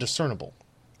undiscernible.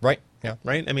 Right. Yeah.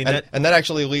 Right? I mean, and that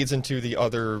actually leads into the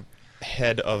other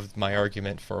head of my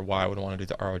argument for why I would want to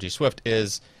do the ROG Swift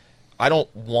is I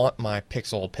don't want my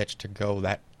pixel pitch to go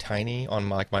that tiny on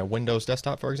my Windows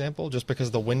desktop, for example, just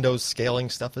because the Windows scaling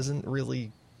stuff isn't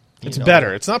really... it's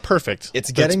better. It's not perfect.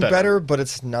 It's but getting better, but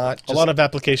it's not... a lot of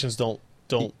applications don't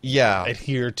yeah.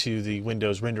 adhere to the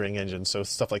Windows rendering engine, so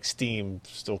stuff like Steam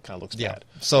still kind of looks bad.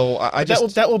 So I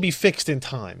just... That will be fixed in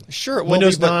time. Sure, it will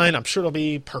Windows be, but, 9, I'm sure it'll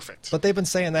be perfect. But they've been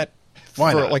saying that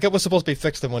Why not? Like, it was supposed to be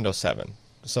fixed in Windows 7.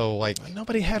 So like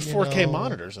Nobody had 4K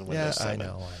monitors in Windows 7. I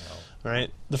know.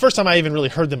 Right? The first time I even really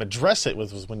heard them address it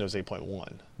was Windows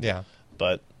 8.1. Yeah.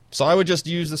 But So I would just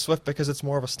use the Swift because it's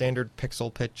more of a standard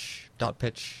pixel pitch, dot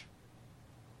pitch.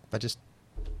 I just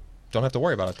don't have to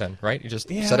worry about it then, right? You just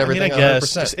set everything I at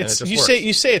guess 100%. And it just you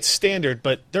works. say it's standard,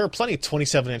 but there are plenty of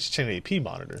 27-inch 1080p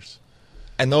monitors.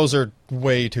 And those are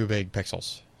way too big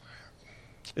pixels.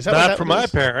 Is that Not for my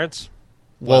parents.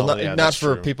 Well, yeah, not that's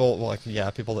for true. people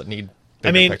people that need bigger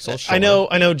I mean, pixels. I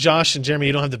sure. know, Josh and Jeremy,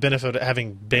 you don't have the benefit of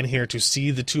having been here to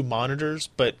see the two monitors,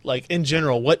 but like in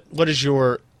general, what is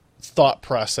your thought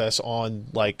process on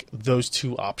like those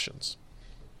two options?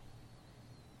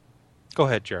 Go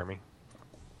ahead, Jeremy.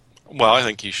 Well, I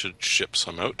think you should ship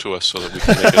some out to us so that we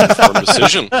can make an informed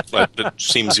decision. That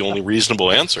seems the only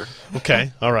reasonable answer.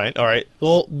 Okay, all right.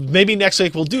 Well, maybe next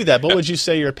week we'll do that. But what would you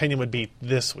say your opinion would be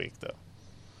this week, though?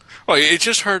 Well, it's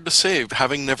just hard to say,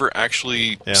 having never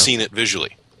actually seen it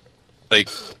visually. Like,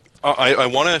 I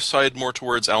want to side more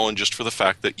towards Alan just for the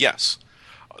fact that, yes,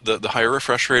 the higher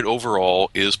refresh rate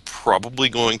overall is probably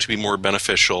going to be more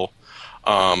beneficial.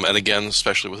 And again,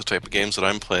 especially with the type of games that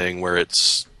I'm playing where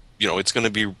it's going to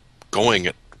be going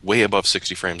at way above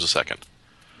 60 frames a second.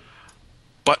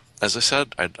 But, as I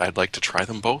said, I'd like to try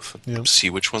them both and see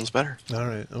which one's better. All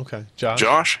right, okay.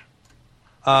 Josh?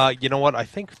 You know what? I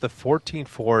think the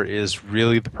 14.4 is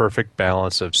really the perfect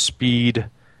balance of speed,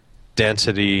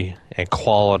 density, and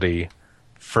quality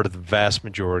for the vast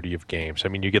majority of games. I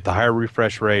mean, you get the higher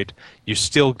refresh rate. You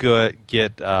still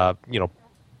get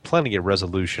plenty of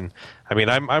resolution. I mean,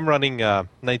 I'm running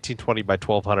 1920 by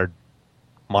 1200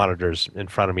 monitors in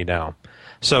front of me now.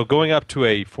 So going up to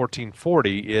a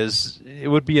 1440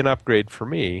 would be an upgrade for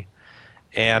me.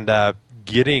 And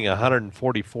getting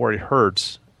 144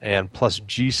 hertz and plus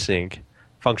G-Sync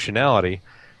functionality,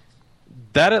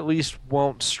 that at least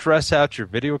won't stress out your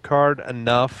video card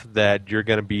enough that you're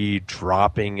going to be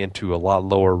dropping into a lot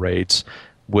lower rates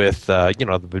with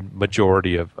the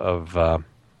majority of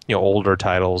older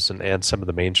titles and some of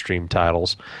the mainstream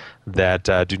titles that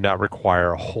do not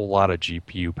require a whole lot of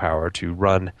GPU power to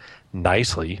run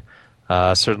nicely.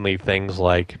 Certainly things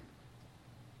like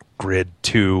Grid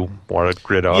 2 or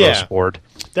Grid Autosport.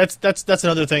 That's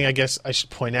another thing I guess I should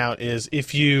point out is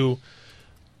if you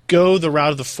go the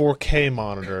route of the 4K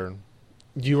monitor,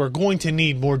 you are going to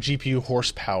need more GPU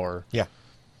horsepower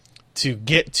to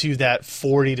get to that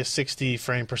 40 to 60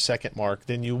 frame per second mark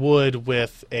than you would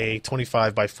with a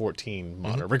 25 by 14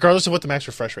 monitor, regardless of what the max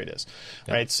refresh rate is.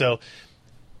 Right? So,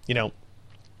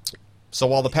 So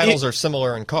while the panels are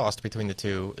similar in cost between the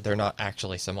two, they're not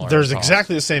actually similar. There's in cost.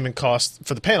 exactly the same in cost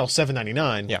for the panel,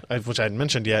 $799, which I hadn't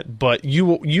mentioned yet. But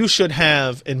you should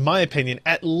have, in my opinion,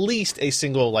 at least a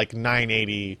single like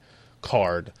 980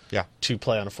 card to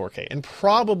play on a 4K, and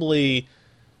probably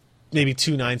maybe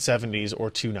two 970s or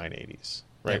two 980s.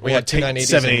 Right? We had two 980s,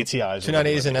 780 Ti's, two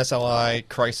 980s in SLI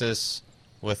Crisis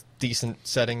with decent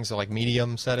settings, like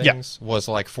medium settings, was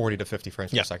like 40 to 50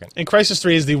 frames per second. And Crisis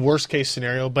 3 is the worst case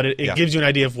scenario, but it gives you an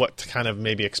idea of what to kind of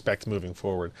maybe expect moving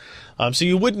forward. So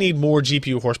you would need more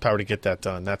GPU horsepower to get that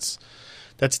done. That's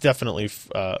definitely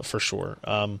for sure.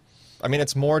 I mean,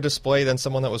 it's more display than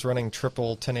someone that was running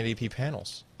triple 1080p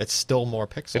panels. It's still more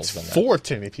pixels it's than that. 4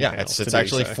 1080p yeah, panels. it's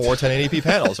actually 4 1080p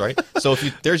panels, right? So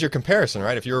there's your comparison,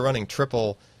 right? If you were running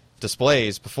triple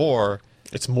displays before,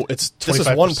 it's more. It's this is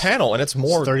one panel, and it's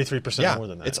more 33% more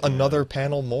than that. It's another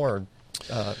panel more,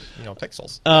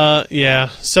 pixels.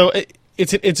 So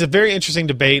it's a very interesting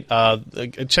debate.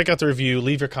 Check out the review.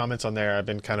 Leave your comments on there. I've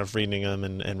been kind of reading them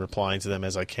and replying to them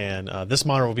as I can. This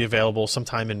monitor will be available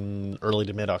sometime in early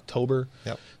to mid October.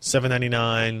 Yep.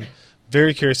 $799.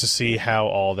 Very curious to see how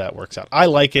all that works out. I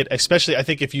like it, especially I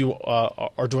think if you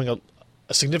are doing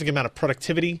a significant amount of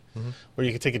productivity, where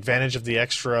you can take advantage of the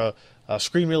extra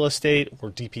screen real estate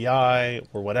or DPI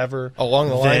or whatever. Along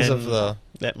the lines then of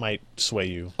that might sway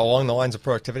you. Along the lines of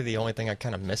productivity, the only thing I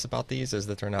kind of miss about these is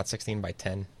that they're not 16 by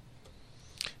 10.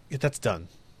 Yeah, that's done.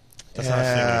 That's not a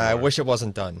thing I anymore. wish it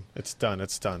wasn't done. It's done.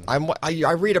 It's done.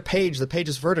 I read a page. The page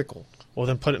is vertical. Well,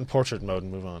 then put it in portrait mode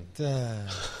and move on.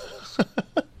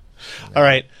 All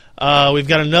right. We've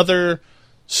got another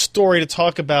story to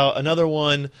talk about. Another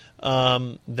one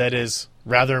that is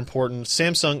rather important.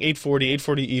 Samsung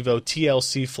 840 EVO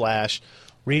TLC flash,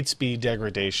 read speed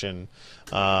degradation.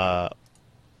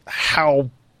 How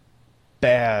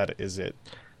bad is it?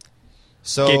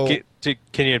 So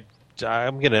Can you?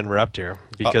 I'm going to interrupt here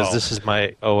because this is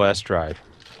my OS drive.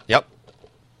 Yep.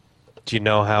 Do you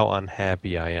know how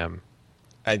unhappy I am?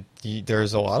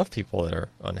 There's a lot of people that are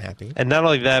unhappy. And not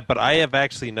only that, but I have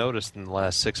actually noticed in the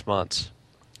last 6 months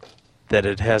that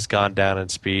it has gone down in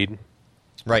speed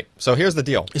Right. So here's the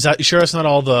deal. Is that you sure it's not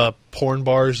all the porn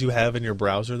bars you have in your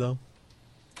browser though?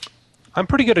 I'm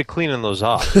pretty good at cleaning those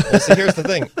off. Well, see, here's the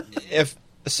thing.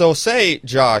 Say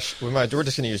Josh, we're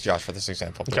just going to use Josh for this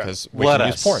example because we Let can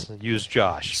us use porn. use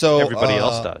Josh. So, everybody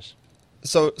else does.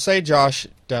 So say Josh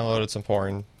downloaded some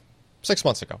porn 6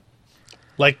 months ago.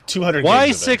 Like 200 Why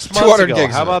gigs of it. 6 months 200 ago?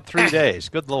 gigs How of it. about 3 days?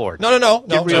 Good Lord. No.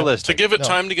 Get realistic. To give it No.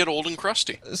 time to get old and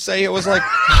crusty. Say it was like,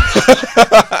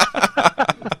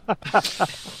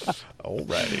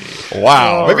 Alrighty.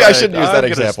 wow. Maybe I shouldn't use that I'm gonna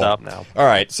example. stop now. All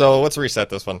right, so let's reset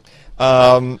this one.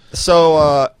 An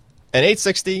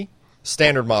 860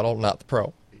 standard model, not the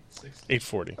Pro.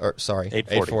 840. Or sorry,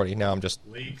 840. 840. Now I'm just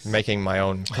making my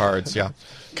own cards. Yeah,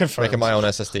 Confirmed. making my own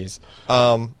SSDs.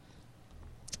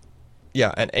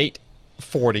 Yeah, an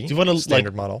 840 Do you want to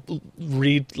standard model.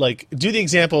 read do the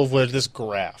example of where this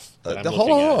graph? That I'm Hold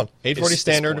looking on. at 840 is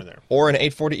standard porn there. or an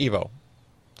 840 Evo.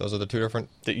 Those are the two different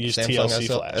That use Samsung TLC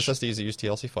flash. SSDs that use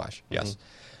TLC flash. Yes.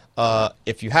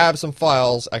 If you have some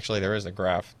files, actually there is a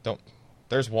graph.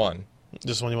 There's one.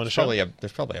 This one you want to show?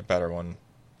 There's probably a better one.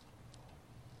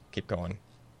 Keep going.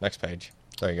 Next page.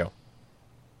 There you go.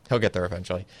 He'll get there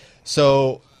eventually.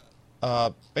 So,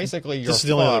 basically, your This is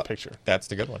the only other picture. That's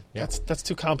the good one. Yeah. That's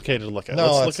too complicated to look at. No,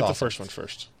 Let's that's look at the awesome. first one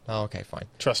first. Oh, okay, fine.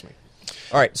 Trust me.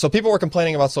 All right. So people were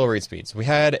complaining about slow read speeds. We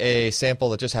had a sample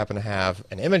that just happened to have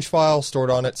an image file stored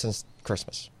on it since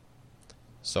Christmas.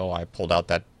 So I pulled out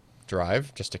that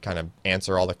drive just to kind of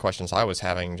answer all the questions I was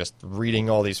having, just reading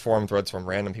all these forum threads from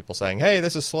random people saying, hey,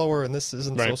 this is slower and this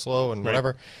isn't so Right. slow and Right.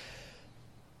 whatever.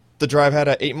 The drive had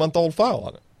an 8-month-old file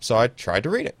on it. So I tried to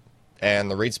read it.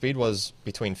 And the read speed was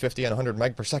between 50 and 100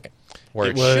 meg per second, where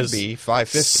it should was be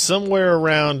 550. somewhere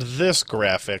around this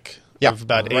graphic Yeah, of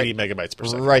about right- 80 megabytes per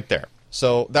second. Right there.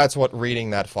 So that's what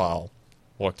reading that file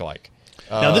looked like.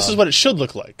 Now, this is what it should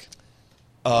look like.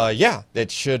 Yeah, it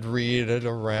should read at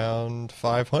around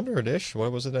 500-ish.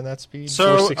 What was it in that speed? So,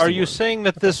 are 461. you saying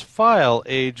that this file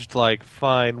aged like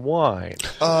fine wine?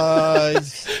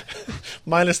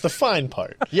 Minus the fine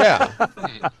part. Yeah.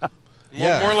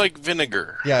 More like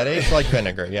vinegar. Yeah, it aged like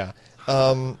vinegar, yeah.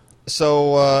 And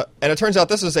it turns out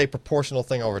this is a proportional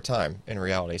thing over time, in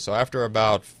reality. So after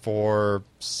about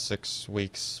 4-6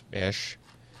 weeks-ish,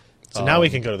 So now we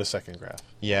can go to the second graph.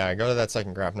 yeah, go to that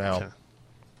second graph now.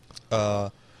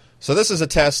 Okay. So this is a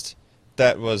test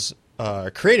that was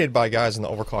created by guys in the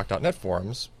overclock.net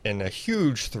forums in a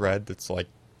huge thread that's like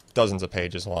dozens of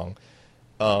pages long,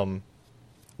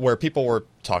 where people were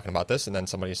talking about this, and then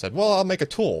somebody said, well, I'll make a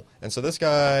tool. And so this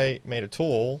guy made a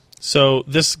tool. So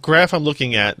this graph I'm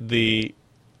looking at, the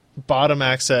bottom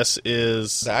axis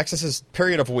is The axis is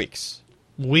period of weeks,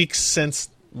 weeks since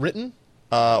written?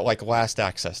 like last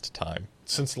accessed time.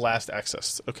 Since last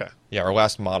accessed. Okay. Yeah, or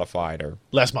last modified, or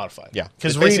Last modified. Yeah.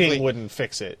 Because It's basically- reading wouldn't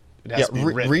fix it. It has yeah, to be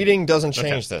written. reading doesn't Okay.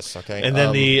 change this. Okay, And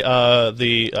then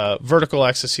the vertical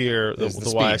axis here, Is the the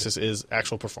speed. y-axis is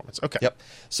actual performance. Okay. Yep.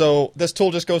 So this tool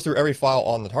just goes through every file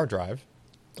on the hard drive,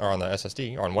 or on the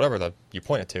SSD, or on whatever you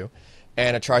point it to,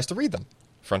 and it tries to read them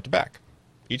front to back,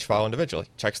 each file individually.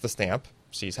 Checks the stamp,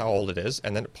 sees how old it is,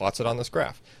 and then it plots it on this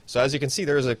graph. So as you can see,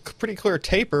 there's a pretty clear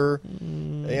taper,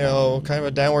 kind of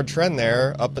a downward trend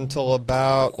there up until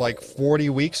about like 40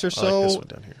 weeks or I so. like this one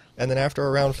down here. And then after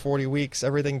around 40 weeks,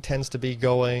 everything tends to be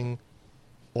going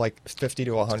like 50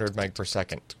 to 100 meg per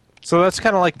second. So that's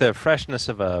kind of like the freshness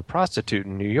of a prostitute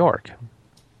in New York.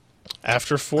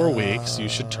 After 4 weeks, you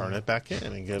should turn it back in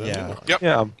and get a yeah. new one. Yep.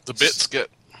 Yeah. The bits get.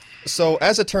 So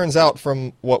as it turns out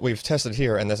from what we've tested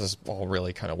here, and this is all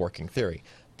really kind of working theory,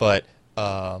 but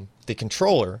the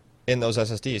controller in those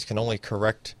SSDs can only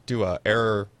do a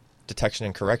error detection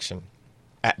and correction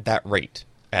at that rate,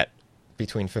 at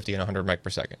between 50 and 100 meg per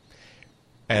second.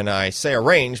 And I say a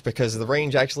range because the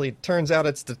range actually turns out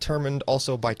it's determined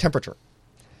also by temperature.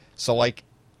 So like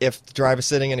if the drive is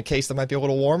sitting in a case that might be a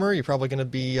little warmer, you're probably going to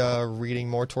be reading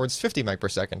more towards 50 meg per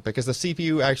second because the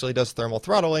CPU actually does thermal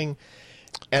throttling.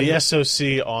 And The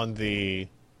SoC on the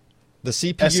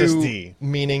CPU, SSD.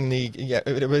 meaning it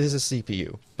is a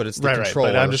CPU, but it's the Right, right, controller.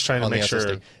 but I'm just trying to on the make sure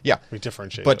SSD. Yeah, we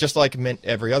differentiate. but it. just like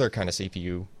every other kind of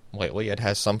CPU lately, it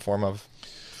has some form of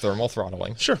thermal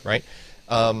throttling. Sure. Right.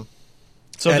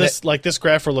 So and this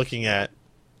graph we're looking at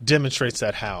demonstrates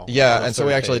that how. Yeah, on the and so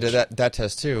we third actually page. did that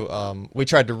test too. We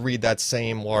tried to read that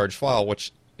same large file,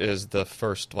 which is the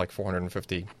first like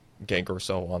 450 gig or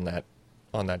so on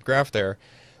that graph there.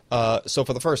 So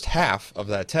for the first half of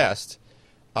that test,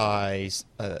 I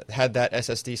had that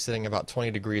SSD sitting about 20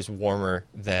 degrees warmer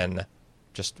than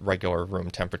just regular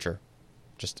room temperature,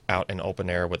 just out in open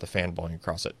air with the fan blowing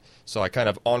across it. So I kind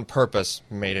of on purpose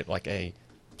made it like a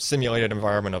simulated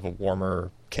environment of a warmer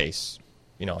case,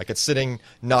 like it's sitting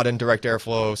not in direct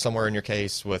airflow somewhere in your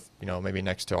case with, maybe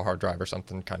next to a hard drive or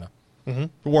something, kind of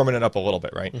warming it up a little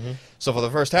bit, right? So for the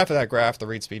first half of that graph, the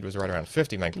read speed was right around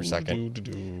 50 meg per second.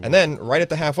 And then right at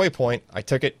the halfway point, I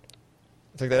took that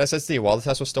SSD while the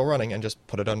test was still running and just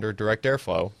put it under direct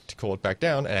airflow to cool it back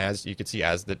down. And as you can see,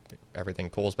 everything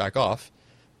cools back off,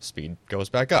 speed goes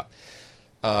back up.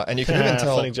 And you can even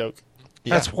tell... Funny joke.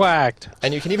 Yeah. That's whacked.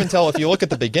 And you can even tell if you look at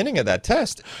the beginning of that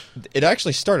test, it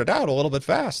actually started out a little bit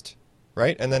fast,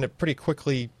 right? And then it pretty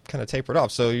quickly kind of tapered off.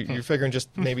 So you're figuring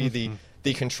just maybe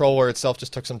the controller itself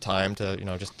just took some time to,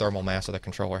 just thermal mass of the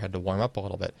controller had to warm up a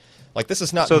little bit. Like, this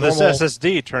is not So normal... this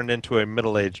SSD turned into a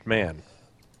middle-aged man.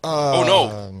 Oh,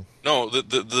 no. No,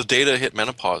 the data hit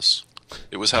menopause.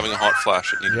 It was having a hot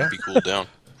flash. It needed to be cooled down.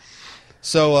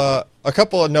 So a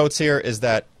couple of notes here is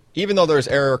that even though there's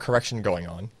error correction going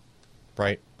on,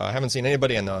 right? I haven't seen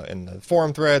anybody in the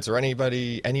forum threads or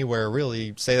anybody anywhere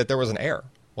really say that there was an error,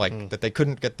 like that they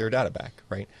couldn't get their data back,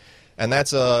 right? And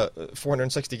that's a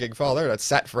 460 gig file there that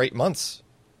sat for 8 months,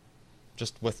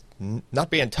 just with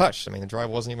not being touched. I mean, the drive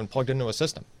wasn't even plugged into a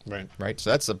system, right? So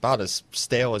that's about as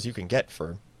stale as you can get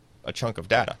for a chunk of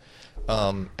data.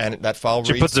 And that file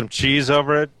Did you put some cheese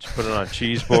over it? Did you put it on a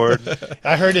cheese board?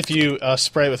 I heard if you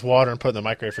spray it with water and put it in the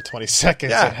microwave for 20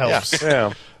 seconds, it helps.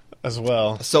 Yeah. As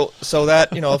well. So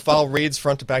that, the file reads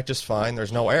front to back just fine.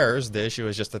 There's no errors. The issue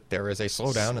is just that there is a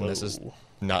slowdown, and this is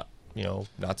not,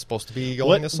 not supposed to be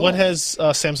going this slow. What has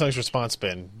Samsung's response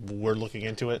been? We're looking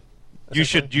into it. You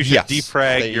should Yes.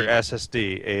 defrag your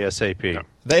SSD ASAP. No.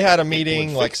 They had a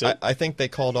meeting, Would fix it. I think they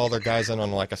called all their guys in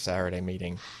on like a Saturday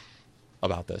meeting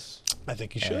about this. I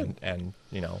think you should. And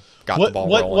got the ball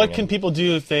rolling. What can people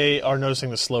do if they are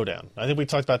noticing the slowdown? I think we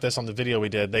talked about this on the video we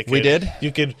did. We did?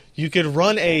 You could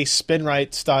run a spin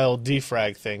right style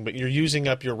defrag thing, but you're using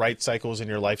up your write cycles and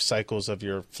your life cycles of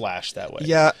your flash that way.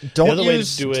 Yeah, the other way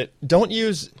to do it. Don't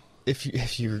use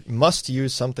if you must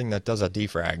use something that does a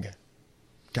defrag.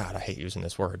 God, I hate using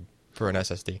this word for an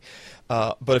SSD.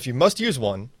 But if you must use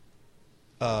one,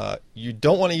 you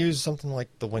don't want to use something like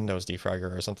the Windows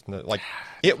defragger or something that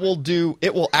it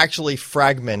will actually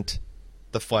fragment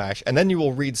the flash, and then you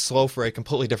will read slow for a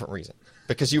completely different reason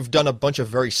because you've done a bunch of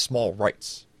very small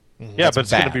writes. Yeah, but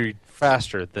it's going to be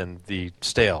faster than the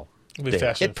stale.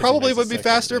 It probably would be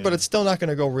faster, but it's still not going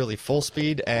to go really full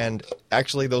speed, and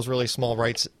actually those really small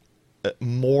writes,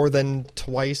 more than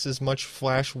twice as much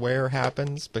flash wear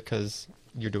happens because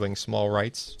you're doing small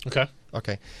writes.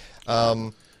 Okay.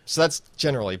 So that's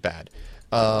generally bad.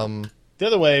 The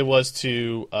other way was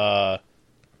to,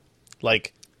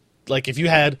 like if you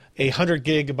had 100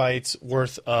 gigabytes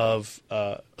worth of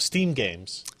Steam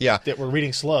games that were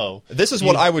reading slow. This is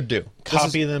what I would do.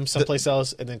 Copy them someplace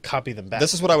else and then copy them back.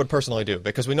 This is what I would personally do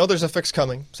because we know there's a fix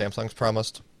coming. Samsung's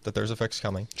promised that there's a fix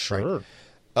coming. Sure.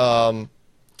 Right?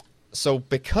 So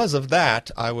because of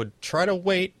that, I would try to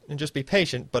wait and just be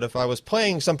patient. But if I was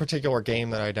playing some particular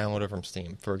game that I downloaded from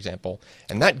Steam, for example,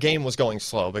 and that game was going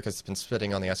slow because it's been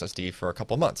sitting on the SSD for a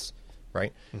couple of months,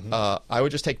 right? I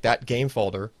would just take that game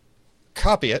folder,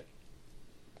 copy it,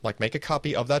 make a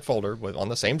copy of that folder on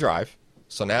the same drive.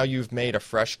 So now you've made a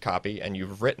fresh copy and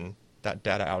you've written that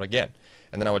data out again.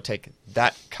 And then I would take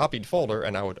that copied folder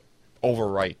and I would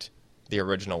overwrite the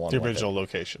original one. The original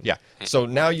location. Yeah. So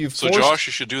now you've So Josh,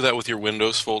 you should do that with your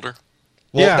Windows folder.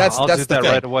 Well, yeah, that's I'll the do that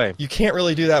thing. right away. You can't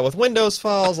really do that with Windows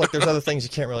files. There's other things you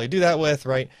can't really do that with,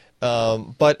 right?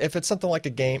 But if it's something like a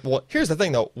game, well, here's the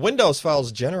thing though. Windows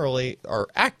files generally are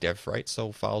active, right?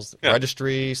 So files,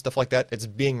 registry, stuff like that, it's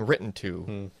being written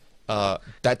to.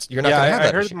 That's you're not going to have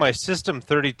that. I heard my System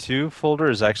 32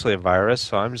 folder is actually a virus,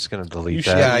 so I'm just going to delete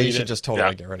that. Yeah, you should just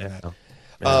totally get rid of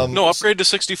that. No, upgrade to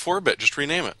 64-bit. Just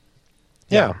rename it.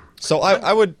 Yeah. So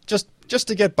I would just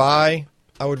to get by,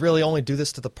 I would really only do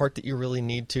this to the part that you really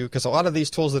need to, because a lot of these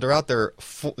tools that are out there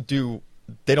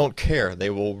they don't care. They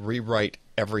will rewrite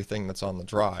everything that's on the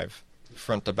drive,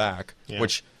 front to back,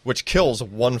 which kills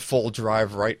one full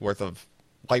drive write worth of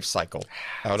life cycle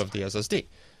out of the SSD.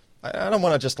 I don't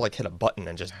want to just hit a button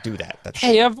and just do that.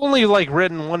 Hey, I've only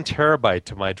written 1 terabyte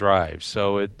to my drive,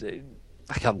 so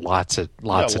I got lots of time.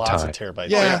 Lots of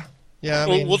terabytes. Yeah. Yeah,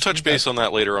 we'll touch base on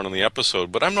that later on in the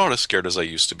episode, but I'm not as scared as I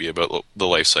used to be about the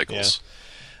life cycles. Yeah.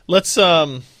 Let's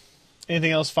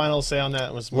anything else final to say on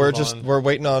that? We're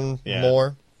waiting on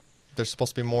more. There's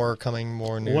supposed to be more coming,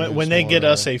 more news. When they get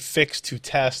us a fix to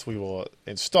test, we will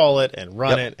install it and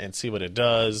run it and see what it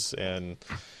does, and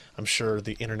I'm sure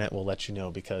the internet will let you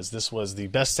know because this was the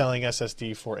best-selling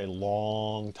SSD for a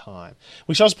long time.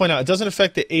 We should also point out it doesn't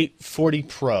affect the 840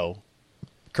 Pro.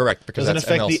 Correct, because doesn't that's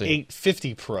affect MLC. the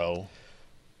 850 Pro.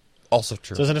 Also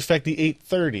true. Doesn't affect the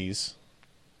 830s.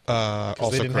 because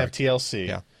Also they didn't correct. have TLC.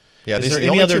 Yeah. Yeah, Is these there are the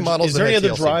any only other? two models Is there that any have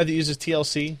other TLC. drive that uses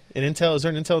TLC? An Intel? Is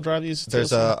there an Intel drive that uses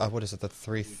There's TLC? what is it? The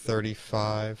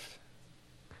 335.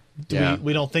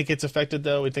 We don't think it's affected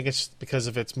though. We think it's because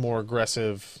of its more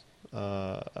aggressive.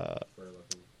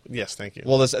 Yes, thank you.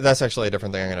 Well, that's actually a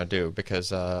different thing I'm going to do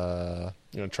because You want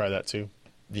to try that too?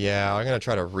 yeah, I'm going to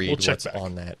try to read We'll check what's back.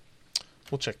 on that.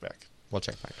 We'll check back. We'll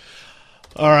check back.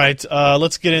 All right,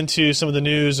 let's get into some of the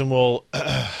news, and we'll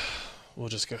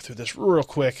just go through this real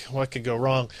quick. What could go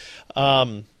wrong?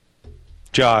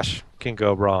 Josh can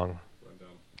go wrong.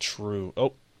 True.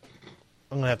 Oh,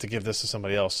 I'm gonna have to give this to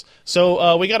somebody else.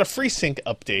 So we got a FreeSync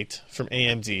update from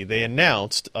AMD. They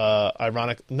announced,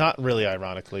 not really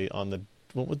ironically, on the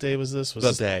what day was this? Was The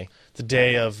this day. the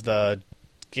day of the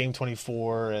Game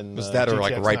 24 and Was that or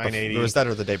like GTX right 980. before? Was that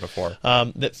or the day before?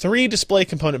 That 3 display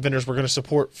component vendors were going to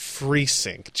support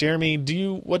FreeSync. Jeremy,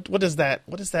 what does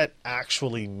that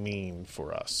actually mean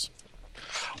for us?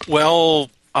 Well,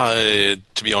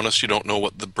 to be honest, you don't know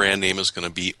what the brand name is going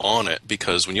to be on it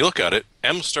because when you look at it,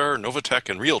 MStar, Novatech,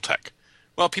 and Realtek.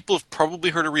 Well, people have probably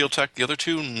heard of Realtek. The other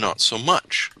two, not so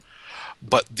much.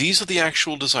 But these are the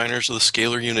actual designers of the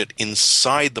scalar unit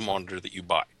inside the monitor that you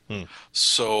buy.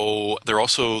 So they're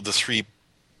also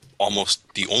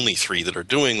almost the only three that are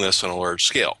doing this on a large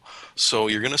scale. So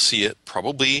you're going to see it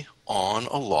probably on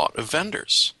a lot of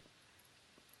vendors.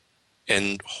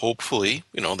 And hopefully,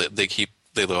 that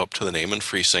they live up to the name, and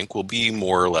FreeSync will be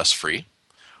more or less free.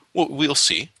 We'll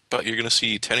see, but you're going to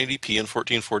see 1080p and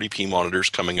 1440p monitors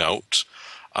coming out,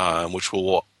 which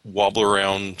will wobble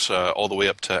around all the way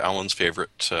up to Alan's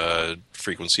favorite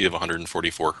frequency of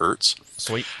 144 hertz.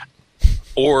 Sweet.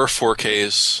 Or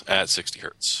 4Ks at 60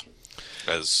 hertz,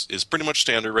 as is pretty much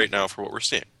standard right now for what we're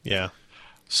seeing. Yeah.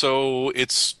 So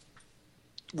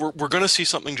we're going to see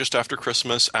something just after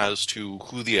Christmas as to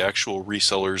who the actual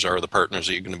resellers are, the partners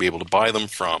that you're going to be able to buy them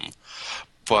from.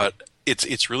 But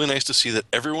it's really nice to see that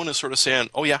everyone is sort of saying,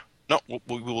 oh yeah, no,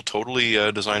 we will totally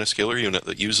design a scalar unit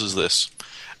that uses this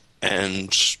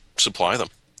and supply them.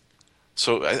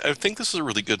 So I think this is a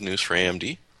really good news for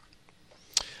AMD.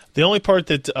 The only part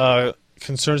that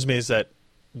concerns me is that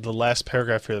the last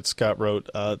paragraph here that Scott wrote,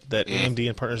 that AMD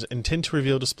and partners intend to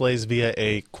reveal displays via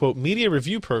a, quote, media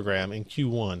review program in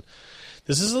Q1.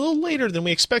 This is a little later than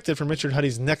we expected from Richard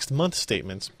Huddy's next month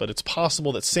statements, but it's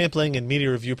possible that sampling and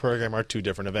media review program are two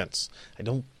different events. I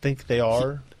don't think they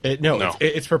are. No.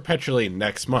 It's perpetually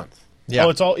next month. Yeah. Oh,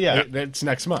 it's all, yeah. It's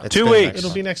next month. It's 2 been weeks. next It'll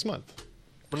month. be next month.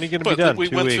 When are you going to But be done? we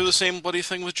 2 went weeks. through the same bloody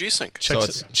thing with G-Sync. Check, So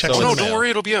it's- check so Oh, the no, mail. don't worry,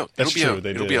 it'll be out. That's It'll be true, out. they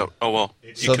It'll did. be out. Oh, well.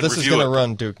 You So can this is review going to it.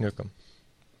 run Duke Nukem.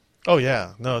 Oh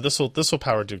yeah, no, this will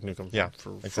power Duke Nukem. Yeah,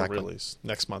 for exactly. release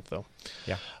next month though.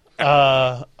 Yeah.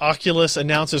 Oculus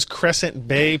announces Crescent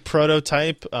Bay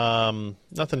prototype.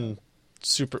 Nothing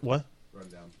super. What?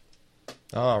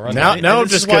 Oh, run Now- that. now I'm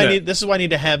this just is why I gonna- need. This is why I need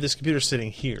to have this computer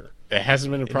sitting here. It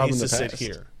hasn't been a It problem in needs the to past. sit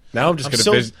here. Now I'm just I'm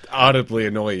going to so- audibly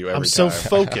annoy you every I'm time. so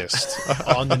focused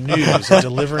on the news and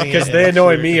delivering it Because in they a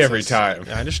annoy clear, me every concise- time.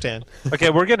 I understand. Okay,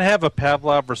 we're going to have a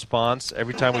Pavlov response.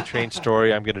 Every time we change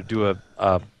story, I'm going to do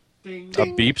a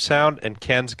beep sound, and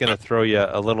Ken's going to throw you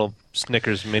a little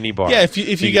Snickers mini bar. Yeah, if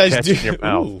you so guys catch do, it in your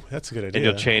mouth, ooh, that's a good and idea.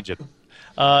 you'll change it.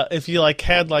 If you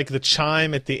had the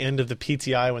chime at the end of the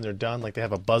PTI when they're done, like they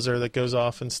have a buzzer that goes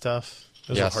off and stuff.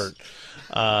 Those Yes. will hurt.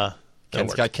 That'll Ken's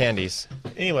work. got candies.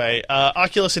 Anyway,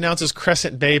 Oculus announces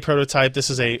Crescent Bay prototype. This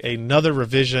is another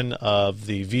revision of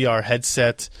the VR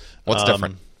headset. What's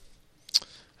different?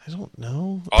 I don't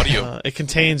know. Audio. It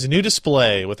contains a new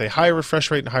display with a high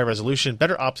refresh rate and high resolution,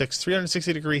 better optics,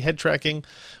 360-degree head tracking,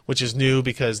 which is new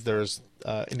because there's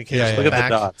indicators Yeah, on yeah, the Look at back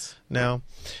the dots. now.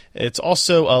 It's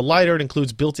also lighter. It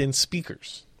includes built-in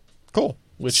speakers, Cool.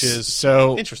 which is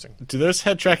So interesting. do those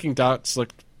head tracking dots look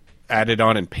added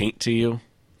on in Paint to you?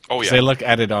 Oh, 'Cause yeah. They look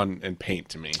added on in Paint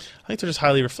to me. I think they're just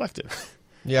highly reflective.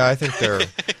 Yeah, I think they're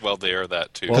Well, they are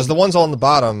that, too. because the ones on the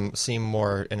bottom seem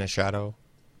more in a shadow.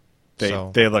 They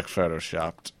So- they look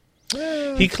photoshopped.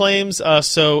 He claims, the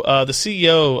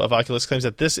CEO of Oculus claims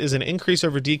that this is an increase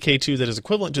over DK2 that is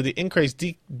equivalent to the increase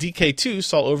DK2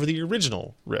 saw over the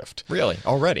original Rift. Really,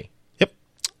 already. Yep.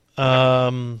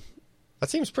 That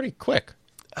seems pretty quick.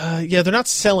 Yeah, they're not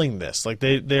selling this. Like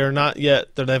they're not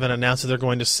yet. They haven't announced that they're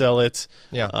going to sell it.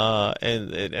 Yeah.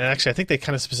 And actually, I think they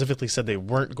kind of specifically said they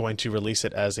weren't going to release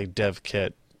it as a dev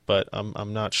kit, but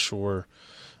I'm not sure.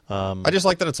 I just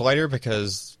like that it's lighter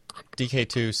because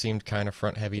DK2 seemed kind of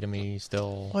front heavy to me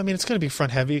still. Well, I mean, it's going to be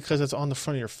front heavy because it's on the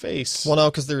front of your face. Well,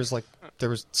 no, because there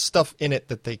was stuff in it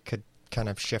that they could kind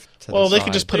of shift to Well, the they side.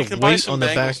 could just put you a can buy weight some on the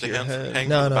bangles back of to your hang, head. hang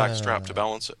No, from the no, back no, no, strap no. to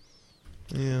balance it.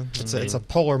 Yeah, It's a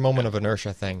polar moment of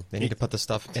inertia thing. They need to put the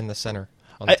stuff in the center.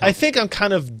 I think I'm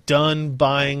kind of done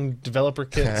buying developer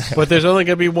kits. But there's only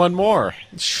going to be one more.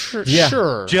 Sure. Yeah.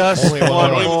 Sure. Just Only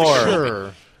one one more.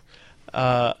 Sure.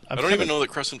 I don't even know that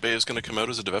Crescent Bay is going to come out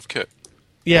as a dev kit.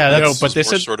 Yeah, No, that's... but they It's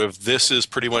more said sort of, this is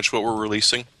pretty much what we're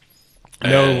releasing,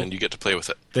 No. and you get to play with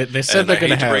it. they said And they're I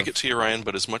going hate to to break have. it to you, Ryan,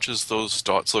 but as much as those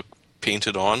dots look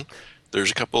painted on,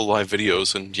 there's a couple of live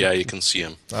videos, and yeah, you can see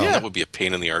them. Yeah. That would be a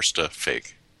pain in the arse to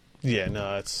fake. Yeah,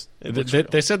 no, it They, looks they, real.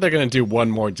 they said they're going to do one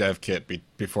more dev kit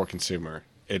before consumer.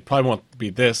 It probably won't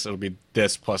be this. It'll be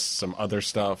this plus some other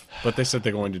stuff. But they said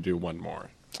they're going to do one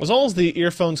more. As long as the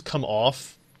earphones come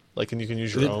off, like, and you can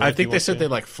use your own. I if think you they want said to. they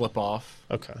like flip off.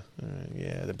 Okay. All right.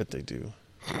 Yeah, I bet they do.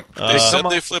 They said Come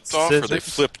on, they flipped off, or they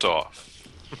scissors. flipped off.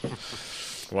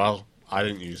 Well, I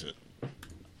didn't use it.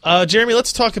 Jeremy,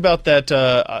 let's talk about that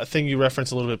thing you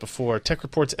referenced a little bit before. Tech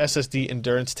Report's SSD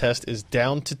endurance test is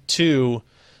down to 2.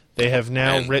 They have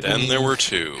now And written... then there were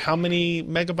 2. How many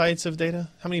megabytes of data?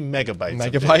 How many megabytes? of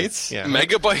data? Megabytes? Yeah.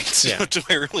 Megabytes? Yeah. Do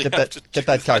I really Get have that to get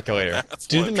that calculator.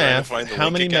 Do Well, the I'm trying to math. find the How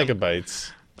link many again.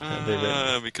 megabytes have they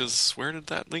written? Because where did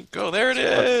that link go? There it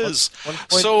is.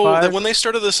 1.5? So when they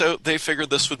started this out, they figured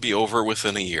this would be over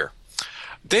within a year.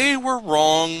 They were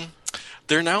wrong.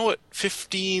 They're now at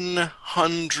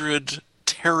 1,500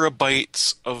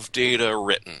 terabytes of data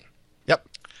written, Yep.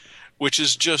 which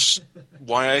is just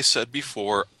why I said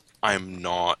before I'm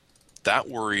not that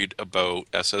worried about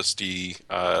SSD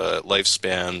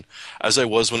lifespan as I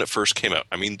was when it first came out.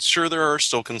 I mean, sure, there are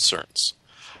still concerns.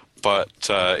 But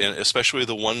especially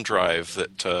the OneDrive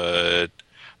that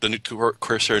the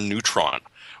Corsair Neutron,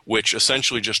 which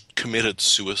essentially just committed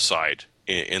suicide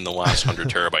in the last 100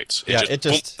 terabytes. Yeah,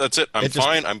 boom, that's it. I'm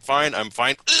fine. I'm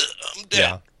dead.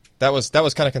 Yeah. That was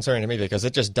kind of concerning to me because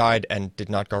it just died and did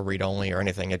not go read only or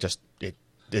anything. It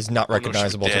is not no,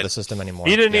 recognizable to dead. the system anymore.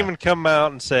 He didn't Yeah. even come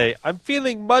out and say, "I'm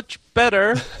feeling much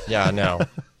better." Yeah, no.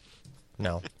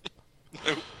 No.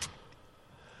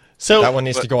 So That one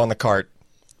needs to go on the cart.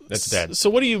 It's dead. So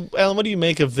what do you, Alan? What do you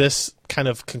make of this kind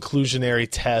of conclusionary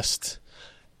test?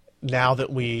 Now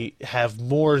that we have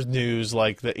more news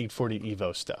like the 840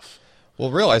 Evo stuff. Well,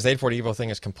 realize the 840 Evo thing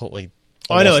is completely.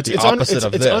 Oh, I know almost it's the opposite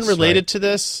of it's this, unrelated right? to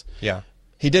this, Yeah,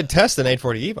 he did test an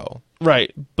 840 Evo.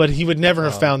 right? But he would never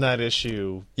have found that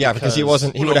issue. Yeah, because he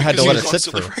wasn't. He Well, would have had to because let he it was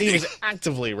sit constantly through. He was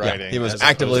actively writing. Yeah, he was as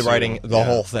actively opposed to- writing the yeah.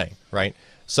 whole thing, right?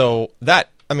 So that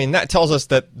tells us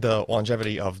that the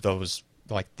longevity of those,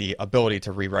 like the ability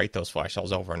to rewrite those flash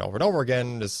cells over and over and over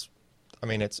again, is,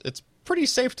 it's pretty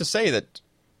safe to say that,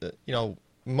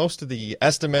 most of the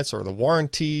estimates or the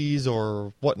warranties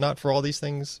or whatnot for all these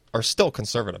things are still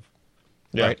conservative,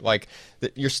 Yeah. right? Like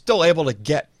you're still able to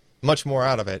get much more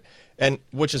out of it, and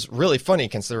which is really funny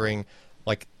considering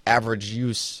like average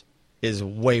use is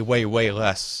way, way, way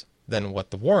less than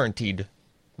what the warranted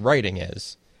writing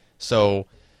is. So,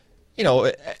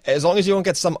 as long as you don't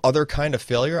get some other kind of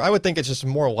failure, I would think it's just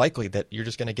more likely that you're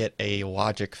just going to get a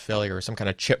logic failure or some kind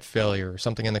of chip failure or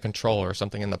something in the controller or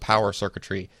something in the power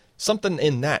circuitry. Something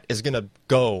in that is going to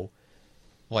go,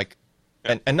 like,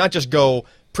 and not just go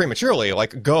prematurely,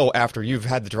 like go after you've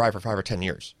had the drive for 5 or 10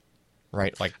 years,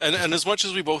 right? Like, And as much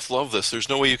as we both love this, there's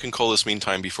no way you can call this mean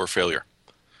time before failure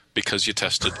because you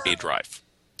tested a drive.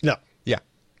 No, yeah,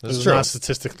 this that's is true. not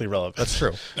statistically relevant. That's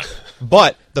true.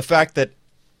 But the fact that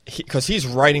because he's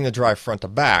writing the drive front to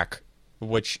back,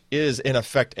 which is in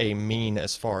effect a mean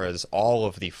as far as all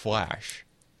of the flash,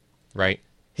 right?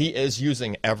 He is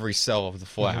using every cell of the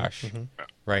flash,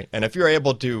 right? And if you're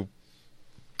able to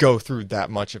go through that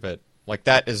much of it, like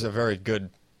that is a very good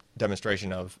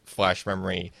demonstration of flash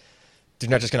memory. They're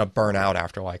not just going to burn out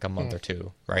after like a month or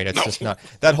two, right? It's just not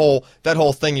that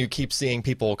whole thing you keep seeing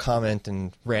people comment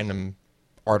in random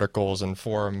articles and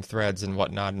forum threads and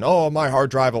whatnot. And my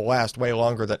hard drive will last way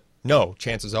longer than. No,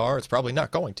 chances are it's probably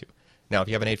not going to. Now, if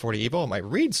you have an 840 Evo, it might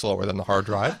read slower than the hard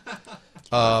drive.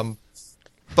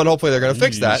 But hopefully they're going to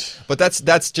fix that. Yeesh. But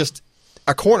that's just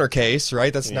a corner case,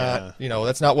 right? That's Yeah. not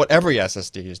that's not what every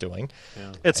SSD is doing.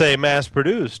 It's a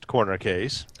mass-produced corner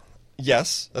case.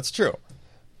 Yes, that's true.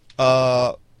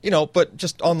 But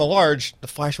just on the large, the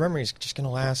flash memory is just going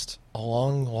to last a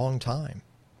long, long time.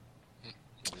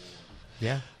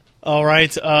 Yeah. All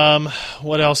right.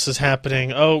 What else is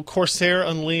happening? Oh, Corsair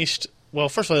unleashed. Well,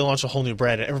 first of all, they launched a whole new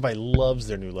brand, and everybody loves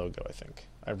their new logo. I think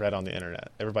I read on the internet.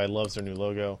 Everybody loves their new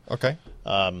logo. Okay.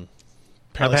 I'm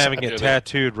Apparently having it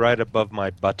tattooed right above my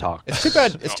buttock. It's too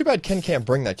bad. It's too bad Ken can't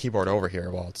bring that keyboard over here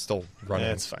while it's still running.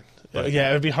 Yeah, it's fine.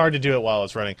 Yeah, it would be hard to do it while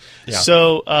it's running. Yeah.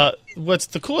 So, what's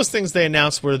the coolest things they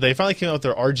announced were they finally came out with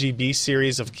their RGB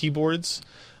series of keyboards.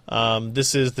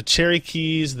 This is the Cherry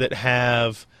keys that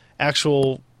have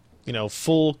actual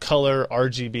full color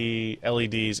RGB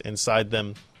LEDs inside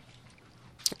them.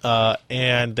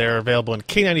 And they're available in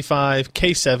K95,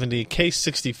 K70,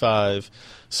 K65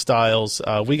 styles.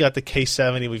 We got the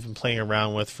K70 we've been playing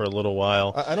around with for a little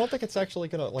while. I don't think it's actually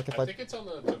gonna if I think it's on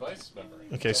the device memory.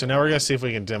 Okay, so now we're gonna see if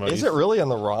we can demo. Is it really on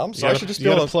the ROM? So I should just be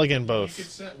you able gotta to plug in You both. could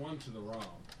set one to the ROM.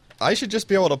 I should just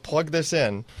be able to plug this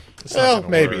in It's not Well, gonna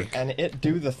maybe. work. and it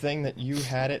do the thing that you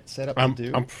had it set up I'm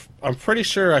to do. I'm pretty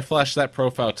sure I flashed that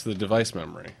profile to the device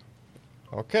memory.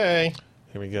 Okay,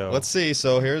 Here we go. let's see.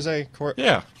 So here's a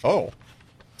Yeah. Oh,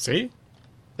 See?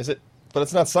 is it? But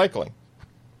it's not cycling.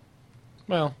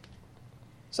 Well,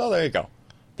 So there you go.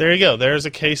 There you go. There's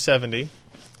a K70.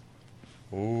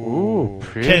 Ooh,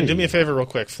 pretty. Ken, do me a favor real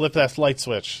quick. Flip that light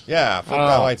switch. Yeah, flip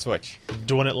that light switch.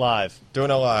 Doing it live.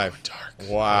 Doing it live. Dark.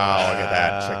 Wow, look at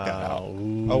that. Check that out.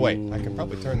 Ooh. Oh wait, I can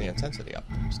probably turn the intensity up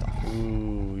and stuff.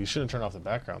 Ooh, you shouldn't turn off the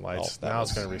background lights. Oh, that now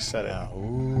it's was- going to reset it. Yeah,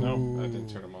 no, I didn't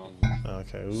turn them on.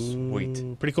 Okay. Ooh,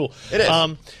 Sweet. Pretty cool. It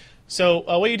is. So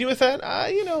what you do with that?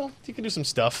 You can do some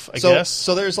stuff, I So, guess.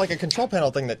 so there's like a control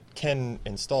panel thing that Ken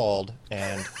installed,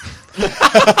 and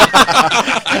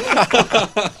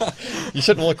you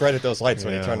shouldn't look right at those lights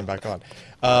when you Yeah. turn them back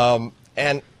on.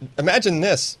 And imagine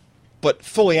this, but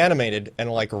fully animated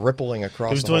and like rippling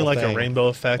across. It was the doing whole like a thing. rainbow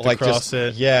effect Like across just,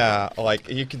 it. Yeah, like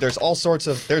there's all sorts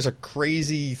of. There's a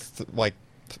crazy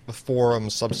forum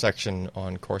subsection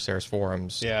on Corsair's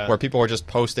forums Yeah. where people are just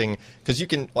posting because you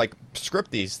can like script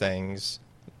these things,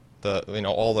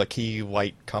 all the key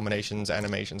light combinations,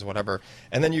 animations, whatever,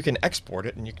 and then you can export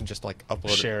it and you can just like upload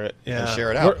Share it. Yeah. and share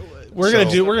it out. We're So-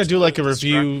 gonna do like a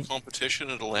review. Scrap competition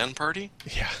at a LAN party.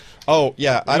 Yeah. Oh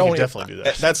yeah, I We don't could definitely do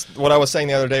that. That's what I was saying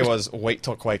the other day. Was wait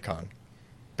till QuakeCon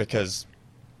because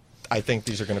I think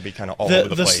these are going to be kind of all over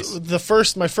the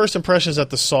place. My first impression is that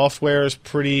the software is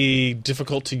pretty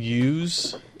difficult to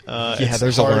use. It's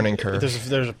there's a hard- learning curve.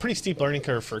 There's a pretty steep learning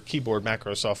curve for keyboard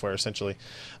macro software, essentially.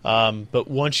 But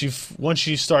once you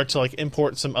start to like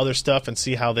import some other stuff and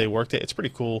see how they worked it's pretty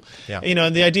cool. Yeah.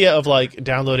 And the idea of like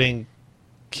downloading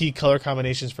key color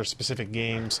combinations for specific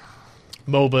games,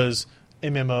 MOBAs,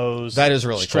 MMOs, That is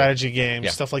really cool. strategy games, Yeah.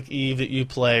 stuff like Eve that you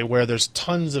play, where there's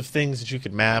tons of things that you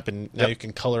could map, and now Yep. you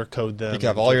can color code them. You can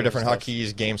have and all your different different stuff.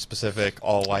 hotkeys, game specific,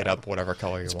 all light up whatever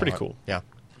color you want. It's pretty cool. Yeah.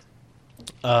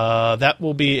 That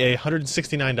will be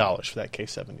 $169 for that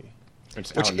K70.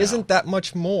 It's Which out now. isn't that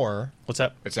much more. What's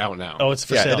that? It's out now. Oh, it's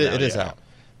for Yeah, sale. it now, is yeah. out.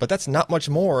 But that's not much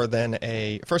more than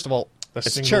first of all, A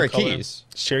it's single cherry color- keys,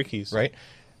 It's cherry keys, right?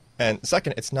 And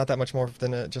second, it's not that much more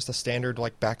than just a standard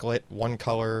like backlit one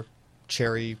color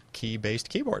cherry key based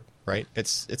keyboard, right?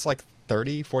 It's like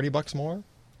 $30-$40 more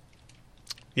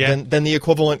Yeah, than the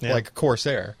equivalent Yeah. like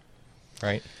Corsair,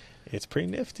 right? it's pretty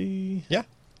nifty. Yeah.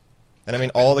 And I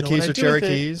mean all the know what keys I'd are do cherry with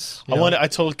it. keys. you know? I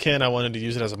told Ken I wanted to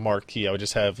use it as a marquee. I would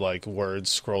just have like words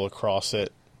scroll across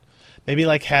it. Maybe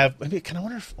I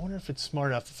wonder if it's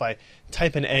smart enough if I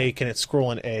type an A, can it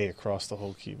scroll an A across the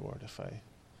whole keyboard? If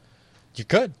You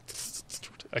could.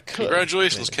 I could.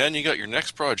 Congratulations, maybe. Ken! You got your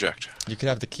next project. You could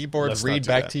have the keyboard Let's not read do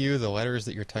back that. to you the letters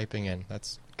that you're typing in.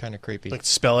 That's kind of creepy. Like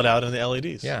spell it out in the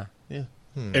LEDs. yeah. Yeah.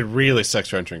 It really sucks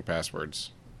for entering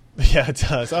passwords. Yeah, it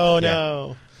does. Oh Yeah.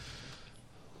 no.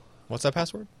 What's that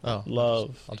password? Oh,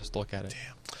 Love. I'll just look at it.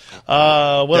 What They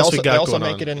else also, we got they also going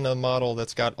make on? it in a model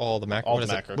that's got all the macro. All What the is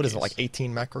it? macro What is it? keys. Like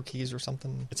 18 macro keys or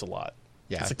something? It's a lot.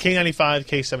 Yeah. It's a K95,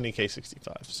 K70,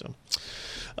 K65.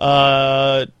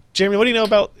 So, Jeremy, what do you know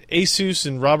about ASUS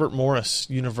and Robert Morris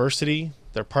University?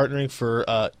 They're partnering for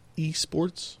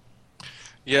esports.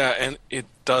 Yeah, and it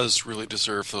does really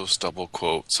deserve those double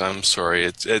quotes. I'm sorry,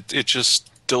 it just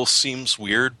still seems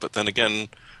weird, but then again,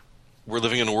 we're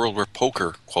living in a world where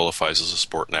poker qualifies as a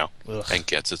sport now Ugh. and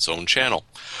gets its own channel.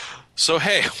 So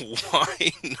hey,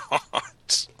 why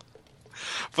not?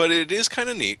 But it is kind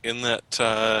of neat in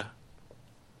that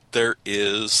there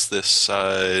is this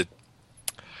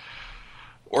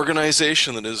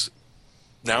organization that is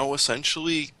now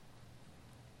essentially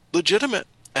legitimate,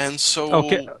 and so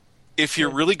Okay. if you're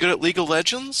really good at League of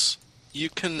Legends, you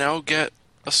can now get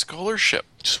a scholarship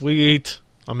Sweet.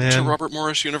 I'm in. to Robert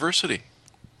Morris University.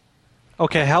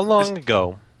 Okay, how long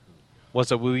ago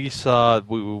was it we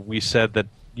said that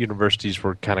universities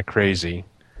were kind of crazy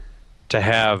to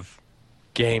have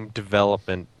game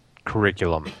development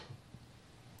curriculum?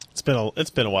 It's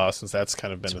been a while since that's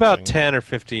kind of been It's a about thing. 10 or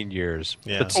 15 years.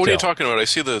 Yeah. But What are you still. talking about? I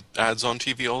see the ads on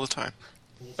TV all the time.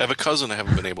 I have a cousin I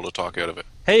haven't been able to talk out of it.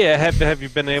 Hey, have you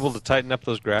been able to tighten up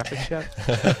those graphics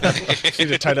yet? Need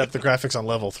to tighten up the graphics on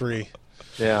level 3.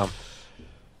 Yeah.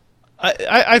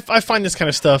 I find this kind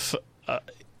of stuff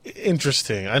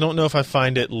interesting. I don't know if I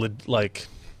find it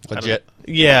Legit.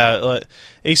 Yeah,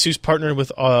 ASUS partnered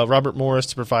with Robert Morris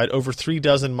to provide over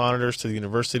 36 monitors to the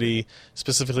university,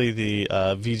 specifically the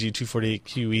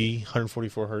VG248QE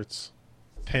 144 hertz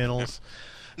panels.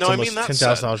 No, It's I mean, almost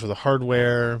that's $10,000 worth of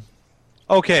hardware.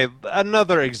 Okay,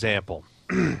 another example.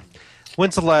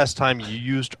 When's the last time you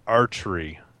used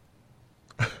archery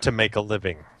to make a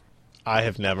living? I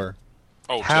have never.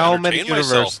 Oh, How to many entertain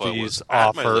myself, I was universities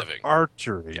at my offer living.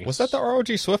 archery? Was that the ROG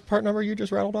Swift part number you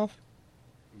just rattled off?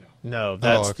 No,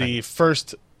 that's okay. the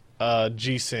first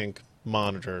G-Sync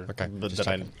monitor Okay, just that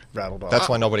I checking. rattled off. That's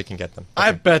why nobody can get them.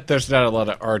 I bet there's not a lot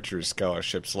of archery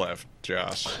scholarships left,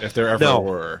 Josh, if there ever No.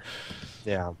 were.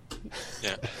 Yeah.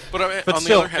 Yeah, but, I mean, But on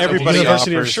still, the other hand, everybody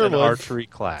University of offers an Sherwood. archery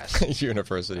class.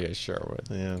 University of Sherwood.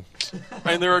 Yeah.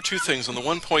 I mean, there are two things. On the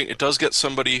one point, it does get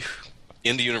somebody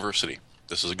into university.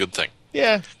 This is a good thing.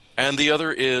 Yeah. And the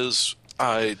other is,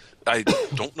 I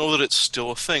don't know that it's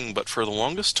still a thing, but for the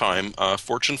longest time,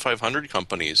 Fortune 500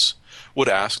 companies would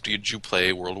ask, did you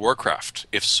play World of Warcraft?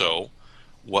 If so,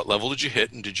 what level did you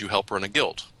hit, and did you help run a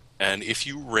guild? And if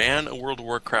you ran a World of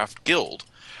Warcraft guild,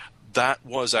 that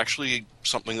was actually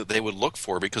something that they would look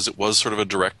for, because it was sort of a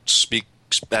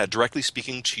directly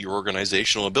speaking to your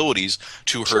organizational abilities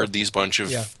to herd these bunch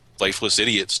of Yeah. lifeless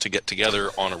idiots to get together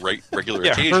on a regular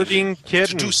Yeah, occasion herding to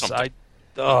kittens. do something.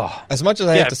 As much as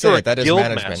I Yeah, have to if you're say, a that is guild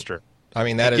management. master, I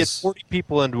mean, that get is 40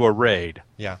 people into a raid.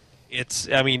 yeah. It's,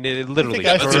 I mean, it I literally. think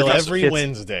I that's feel impressive. every It's-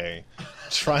 Wednesday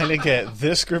trying to get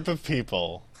this group of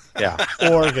people Yeah.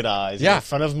 organized Yeah. in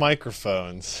front of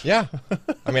microphones. Yeah.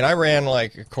 I mean, I ran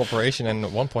like a corporation and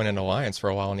at one point an alliance for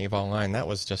a while in EVE Online. That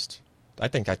was just, I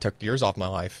think I took years off my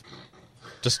life.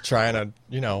 Just trying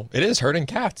to, it is hurting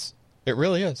cats. It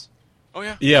really is. Oh,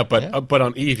 yeah. Yeah, but Yeah. But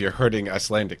on Eve, you're hurting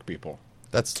Icelandic people.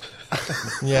 That's,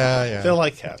 yeah. They're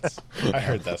like cats. I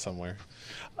heard that somewhere.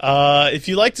 If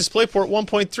you like DisplayPort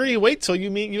 1.3, wait till you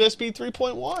meet USB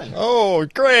 3.1. Oh,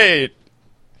 great.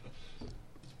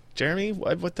 Jeremy,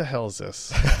 what the hell is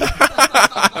this?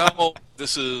 Well,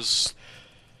 this is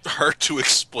hard to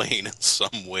explain in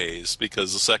some ways,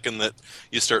 because the second that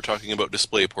you start talking about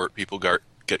DisplayPort, people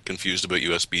get confused about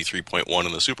USB 3.1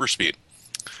 and the super speed.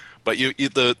 But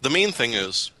the main thing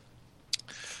is,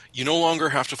 you no longer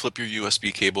have to flip your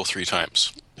USB cable 3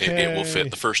 times. It will fit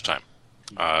the first time.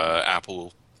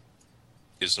 Apple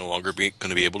is no longer going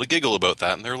to be able to giggle about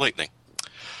that in their Lightning.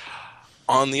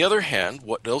 On the other hand,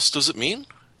 what else does it mean?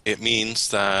 It means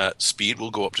that speed will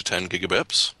go up to 10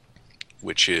 gigabits,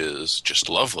 which is just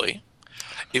lovely.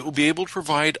 It will be able to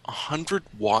provide 100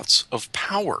 watts of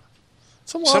power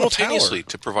It's a lot simultaneously of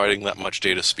power. to providing that much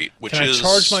data speed, which Can I is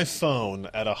charge my phone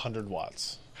at 100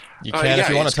 watts? You can if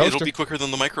you want a It'll toaster. be quicker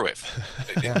than the microwave.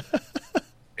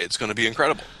 It's going to be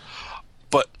incredible.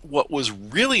 But what was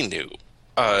really new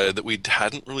that we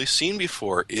hadn't really seen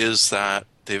before is that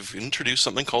they've introduced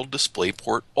something called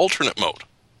DisplayPort Alternate Mode.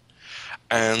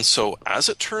 And so, as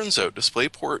it turns out,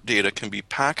 DisplayPort data can be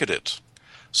packeted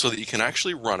so that you can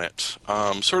actually run it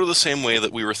sort of the same way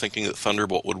that we were thinking that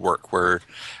Thunderbolt would work, where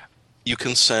you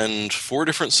can send 4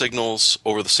 different signals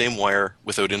over the same wire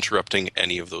without interrupting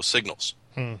any of those signals.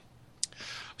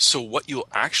 So what you'll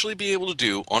actually be able to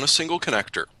do on a single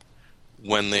connector,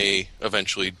 when they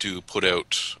eventually do put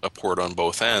out a port on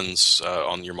both ends,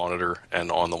 on your monitor and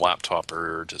on the laptop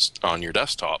or just on your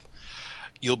desktop,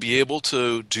 you'll be able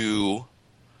to do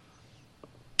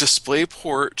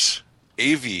DisplayPort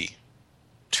AV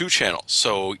 2 channels,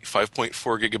 so 5.4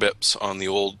 gigabits on the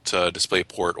old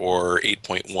DisplayPort or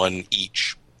 8.1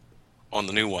 each on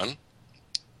the new one,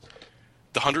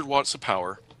 the 100 watts of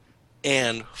power,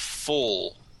 and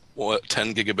full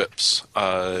 10 gigabits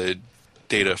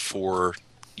data for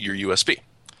your USB.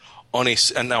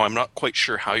 And now I'm not quite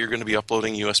sure how you're going to be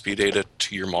uploading USB data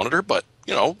to your monitor, but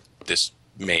this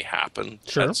may happen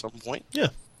Sure. at some point. Yeah.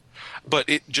 But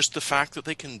just the fact that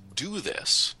they can do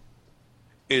this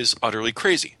is utterly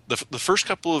crazy. The first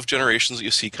couple of generations that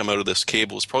you see come out of this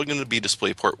cable is probably going to be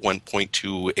DisplayPort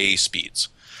 1.2a speeds.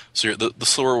 So the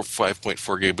slower 5.4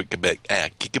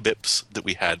 gigabits that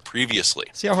we had previously.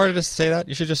 See how hard it is to say that?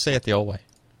 You should just say it the old way.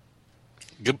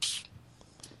 Gibbs.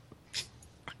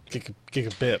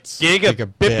 Gigabits.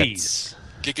 Gigabippies.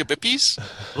 Gigabippies?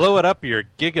 Blow it up your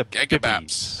Gigabaps.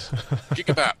 gigabippies.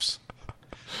 Gigabaps.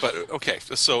 But, okay,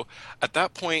 so at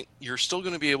that point, you're still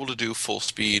going to be able to do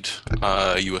full-speed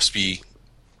USB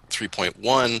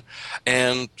 3.1,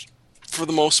 and for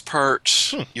the most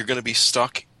part, you're going to be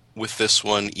stuck with this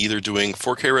one either doing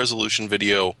 4K resolution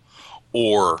video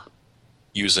or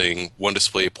using one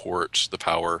display port, the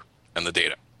power, and the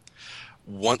data.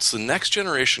 Once the next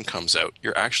generation comes out,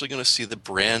 you're actually going to see the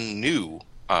brand new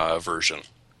version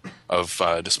of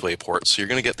DisplayPort. So you're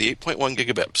going to get the 8.1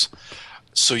 gigabits.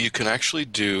 So you can actually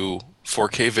do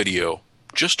 4K video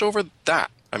just over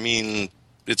that. I mean,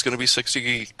 it's going to be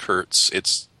 60 hertz.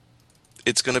 It's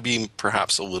going to be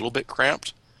perhaps a little bit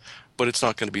cramped, but it's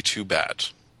not going to be too bad,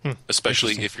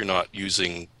 especially if you're not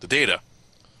using the data.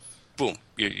 Boom,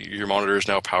 your monitor is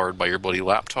now powered by your bloody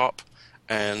laptop,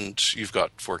 and you've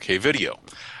got 4K video.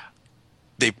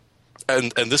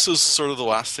 And this is sort of the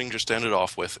last thing just to end it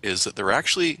off with, is that there are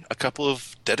actually a couple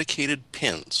of dedicated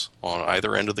pins on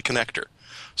either end of the connector,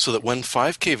 so that when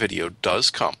 5K video does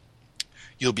come,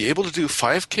 you'll be able to do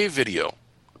 5K video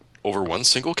over one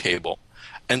single cable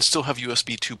and still have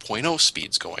USB 2.0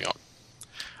 speeds going on.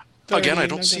 Again, I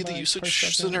don't see the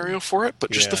usage scenario for it,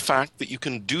 but just the fact that you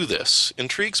can do this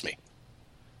intrigues me.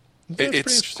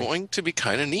 It's going to be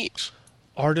kind of neat.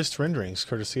 Artist renderings,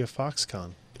 courtesy of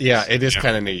Foxconn. Yeah, it is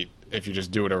kind of neat if you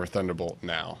just do it over Thunderbolt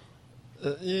now.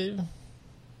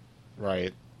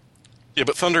 Right. Yeah,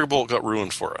 but Thunderbolt got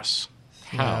ruined for us.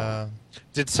 How?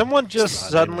 Did someone just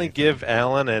suddenly give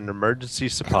Alan an emergency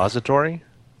suppository?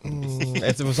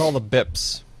 It was all the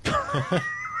bips.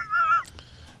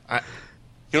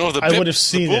 You know, the I bips, would have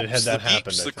seen the it had boops, that the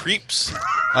happened, beeps, I the think. creeps.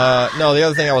 No, the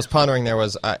other thing I was pondering there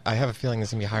was I have a feeling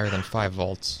it's going to be higher than 5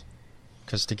 volts.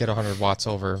 Because to get 100 watts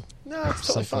over No, it's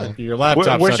totally something. fine. Your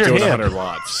laptop's Where's not your doing hand? 100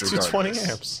 watts. It's 220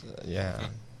 regardless. amps. Yeah.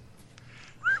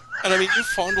 And I mean, you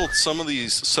fondled some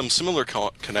similar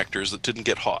connectors that didn't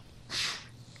get hot.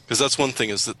 Because that's one thing,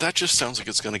 is that just sounds like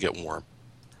it's going to get warm.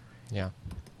 Yeah.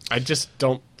 I just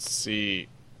don't see,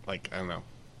 like, I don't know.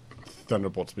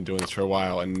 Thunderbolt's been doing this for a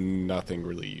while, and nothing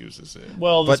really uses it.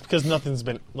 Well, that's But- because nothing's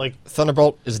been like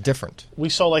Thunderbolt is different. we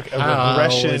saw like a How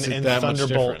regression is it in that much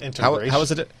Thunderbolt different? integration. How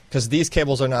is it? Because these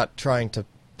cables are not trying to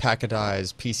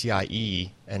packetize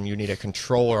PCIe, and you need a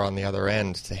controller on the other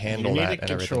end to You handle need that a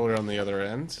and everything. controller on the other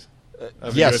end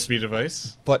of yes. a USB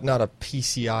device? But not a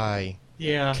PCI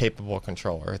Yeah. capable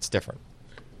controller. It's different.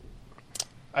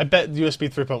 I bet USB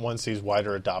 3.1 sees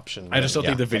wider adoption. I just don't Yeah.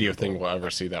 think the video thing will ever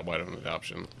see that wide of an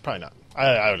adoption. Probably not.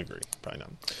 I would agree. Probably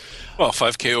not. Well,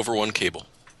 5K over one cable.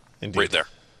 Indeed. Right there.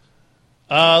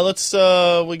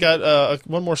 We got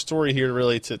one more story here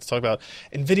really to talk about.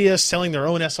 NVIDIA selling their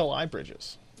own SLI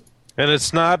bridges. And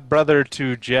it's not brother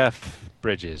to Jeff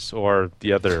Bridges or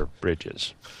the other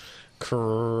Bridges.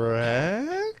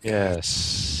 Correct.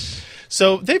 Yes.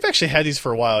 So they've actually had these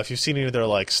for a while. If you've seen any of their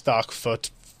like stock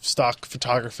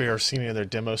photography or seen any of their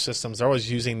demo systems, they're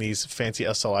always using these fancy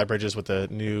SLI bridges with the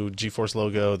new GeForce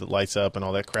logo that lights up and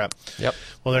all that crap. Yep.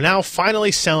 Well, they're now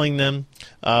finally selling them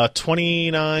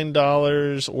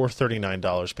 $29 or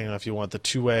 $39, depending on if you want the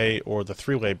 2-way or the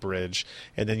 3-way bridge,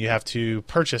 and then you have to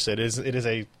purchase it. It is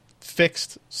a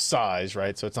fixed size,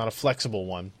 right? So it's not a flexible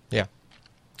one. Yeah.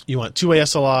 You want 2-way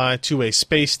SLI, 2-way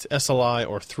spaced SLI,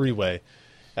 or 3-way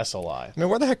SLI. I mean,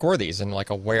 where the heck were these? In like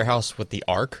a warehouse with the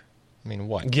ARC? I mean,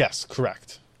 what? Yes,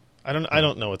 correct. I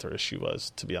don't know what their issue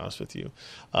was, to be honest with you.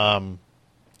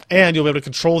 And you'll be able to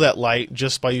control that light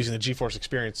just by using the GeForce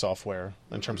Experience software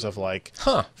in terms of like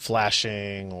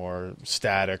flashing or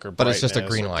static or But it's brightness just a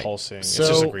green or light. pulsing. It's So-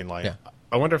 just a green light. Yeah.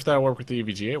 I wonder if that'll work with the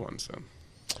EVGA ones then.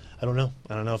 I don't know.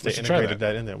 If they should try integrated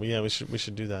that in there. We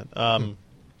should do that.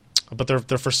 But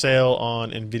they're for sale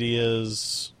on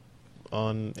NVIDIA's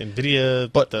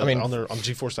But, I mean, on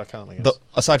GeForce.com. I guess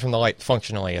Aside from the light,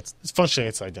 functionally, it's it's functionally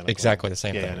it's identical. exactly the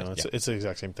same Yeah, thing. no, Yeah. it's the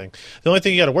exact same thing. The only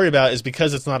thing you got to worry about is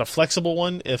because it's not a flexible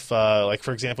one. If, like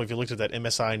for example, if you looked at that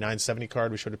MSI 970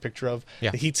 card we showed a picture of,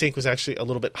 Yeah. the heatsink was actually a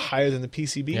little bit higher than the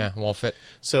PCB. Yeah, won't fit.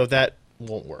 So that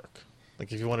won't work.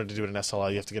 Like if you wanted to do it in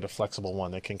SLI, you have to get a flexible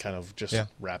one that can kind of just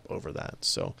wrap over that.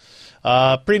 So,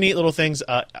 pretty neat little things.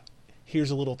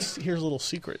 Here's a little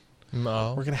secret.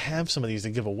 No. We're going to have some of these to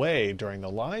give away during the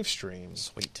live stream.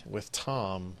 Sweet. With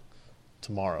Tom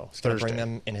tomorrow, Gonna Thursday, bring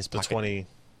them in his the pocket.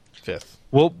 25th.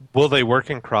 Will they work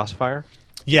in Crossfire?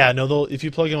 Yeah, no, if you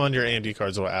plug them on your AMD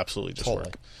cards, they'll absolutely just Totally.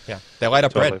 work. Yeah. They light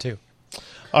up Totally. red, too.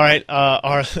 All right,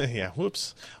 our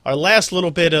last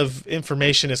little bit of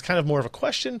information is kind of more of a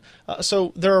question.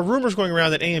 So there are rumors going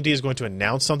around that AMD is going to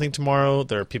announce something tomorrow.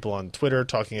 There are people on Twitter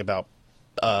talking about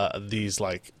these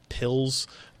like pills,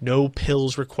 no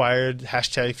pills required.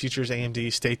 Hashtag futures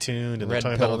AMD. Stay tuned. And Red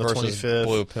they're talking pill about on the versus 25th.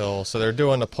 blue pill. So they're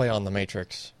doing a play on the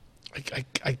Matrix,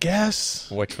 I guess.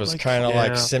 which was Like, kind of yeah.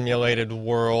 like simulated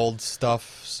world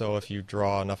stuff. So if you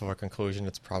draw enough of a conclusion,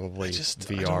 it's probably I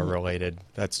VR don't- related.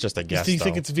 That's just a guess. Do you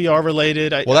think though. it's VR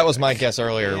related? Well, that was my guess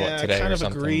earlier yeah, today I kind or of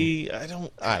something. agree. I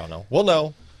don't know. We'll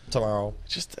know tomorrow.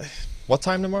 Just What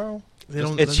time tomorrow? they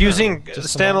don't. It's no, using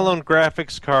just tomorrow. standalone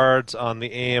graphics cards on the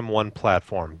AM1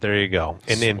 platform. There you go.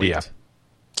 In Sweet. India.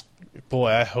 Boy,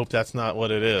 I hope that's not what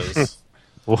it is.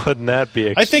 Wouldn't that be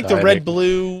exciting? I think the red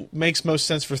blue makes most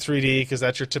sense for 3D because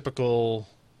that's your typical.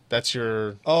 That's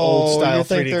your old style you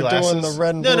think 3D they're glasses. doing the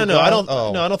red and no, blue no, no. I don't. glass?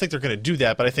 Oh. No, I don't think they're going to do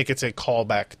that. But I think it's a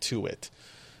callback to it.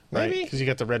 Maybe. Because you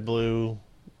got the red blue,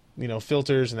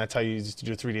 filters, and that's how you used to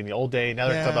do 3D in the old day. Now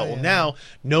they're talking about now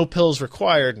no pills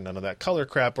required, none of that color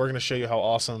crap. We're going to show you how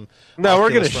awesome. No,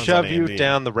 we're going to Oculus runs shove on you AMD.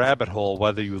 down the rabbit hole,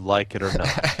 whether you like it or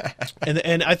not.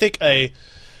 And I think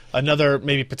another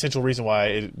maybe potential reason why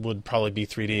it would probably be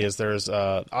 3D is there's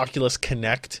Oculus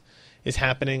Connect is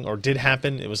happening or did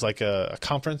happen. It was like a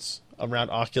conference around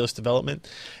Oculus development,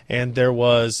 and there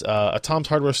was a Tom's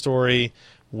Hardware story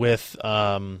with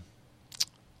that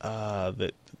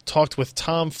talked with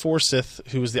Tom Forsyth,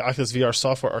 who was the Oculus VR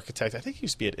software architect. I think he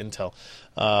used to be at Intel,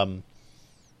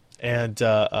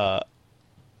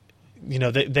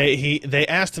 they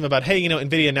asked him about, hey,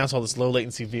 NVIDIA announced all this low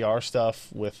latency VR stuff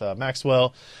with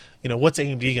Maxwell. What's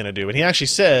AMD going to do? And he actually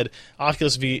said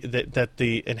Oculus that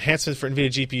the enhancement for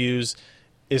NVIDIA GPUs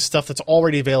is stuff that's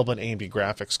already available in AMD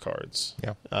graphics cards.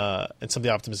 Yeah. And some of the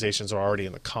optimizations are already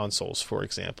in the consoles, for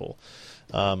example.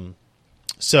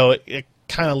 So it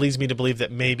kind of leads me to believe that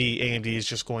maybe AMD is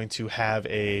just going to have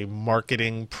a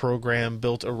marketing program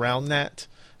built around that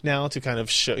now to kind of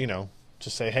show, to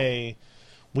say, hey,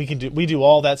 we do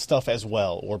all that stuff as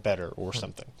well or better or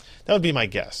something. That would be my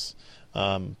guess.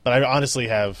 But I honestly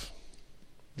have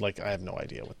no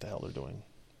idea what the hell they're doing.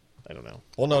 I don't know.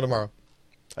 We'll know tomorrow.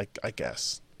 I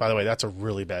guess. By the way, that's a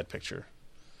really bad picture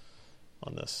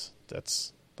on this.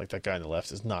 That's like that guy on the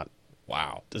left is not.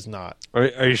 Wow. Is not.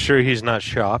 Are you sure he's not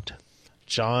shopped?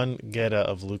 John Guetta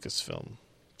of Lucasfilm.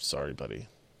 Sorry, buddy.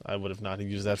 I would have not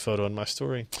used that photo in my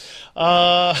story.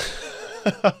 All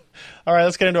right,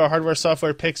 let's get into our hardware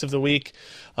software picks of the week.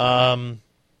 I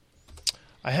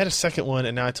had a second one,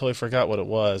 and now I totally forgot what it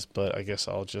was, but I guess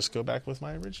I'll just go back with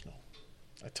my original.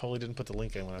 I totally didn't put the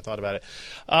link in when I thought about it.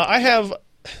 I have...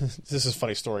 This is a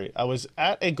funny story. I was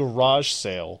at a garage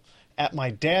sale at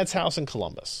my dad's house in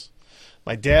Columbus.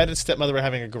 My dad and stepmother were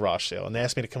having a garage sale, and they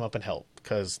asked me to come up and help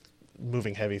because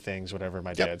moving heavy things, whatever.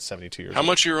 My dad's 72 years old. How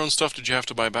much of your own stuff did you have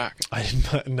to buy back? I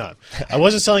didn't. None. I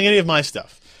wasn't selling any of my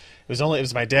stuff. It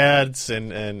was my dad's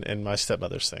and my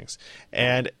stepmother's things.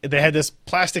 And they had this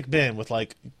plastic bin with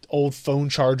like old phone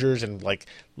chargers and like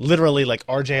literally like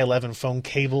RJ11 phone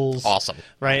cables. Awesome.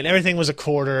 Right? And everything was a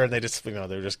quarter, and they just they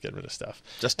were just getting rid of stuff.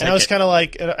 Just and take I was it. kind of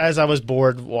like, as I was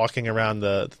bored walking around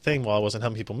the thing while I wasn't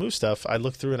helping people move stuff, I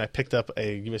looked through and I picked up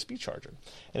a USB charger.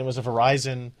 And it was a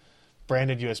Verizon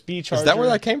branded USB charger. Is that where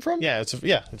that came from? Yeah, it's a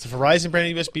Verizon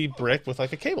branded USB brick with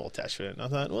like a cable attached to it. And I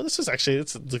thought, well, this is actually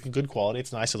it's looking good quality.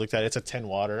 It's nice. I looked at it. It's a 10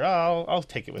 water. I'll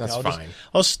take it with That's me. fine.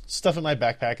 I'll stuff it in my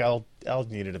backpack. I'll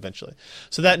need it eventually.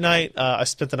 So that night, I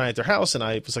spent the night at their house, and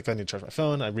I was like, I need to charge my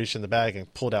phone. I reached in the bag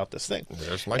and pulled out this thing.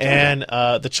 There's my charger. And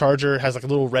the charger has like a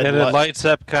little red And it light. lights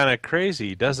up kind of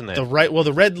crazy, doesn't it?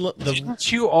 The Didn't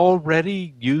you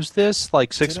already use this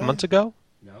like 6 Did I? months ago?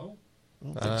 No. I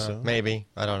don't think so. Maybe.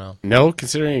 I don't know. No,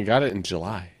 considering you got it in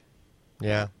July.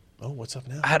 Yeah. Oh, what's up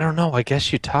now? I don't know. I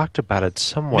guess you talked about it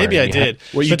somewhere. Maybe I You did.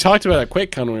 Well, you talked about it at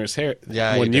QuakeCon when we was here.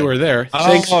 Yeah, when you you did. were there.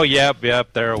 Oh,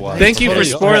 yep, there it was. Thank you for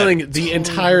Totally. spoiling the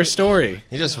entire story.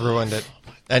 He just ruined it.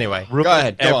 Anyway, Ruined go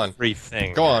ahead. Go on.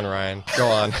 everything. Go on, Ryan. Go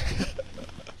on.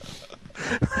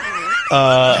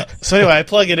 So anyway, I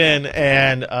plug it in,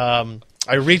 and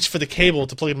I reach for the cable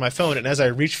to plug it in my phone, and as I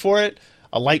reach for it,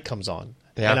 a light comes on.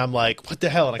 Yeah. And I'm like, what the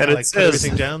hell? And I And kind of it like put says,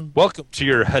 everything down. "Welcome to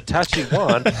your Hitachi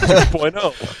One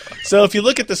 2.0." So if you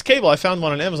look at this cable, I found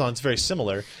one on Amazon. It's very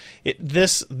similar.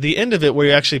 The end of it where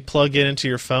you actually plug it into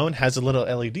your phone has a little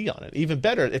LED on it. Even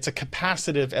better, it's a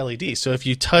capacitive LED. So if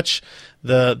you touch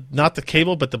not the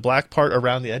cable, but the black part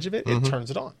around the edge of it, it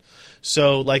turns it on.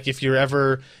 So like if you're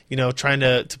ever, trying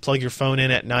to plug your phone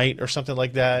in at night or something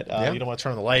like that, you don't want to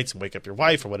turn on the lights and wake up your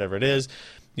wife or whatever it is,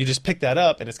 you just pick that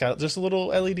up and it's got just a little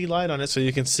LED light on it so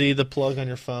you can see the plug on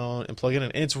your phone and plug it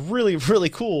in. And it's really, really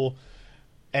cool.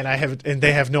 And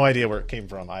they have no idea where it came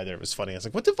from either. It was funny. I was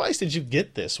like, "What device did you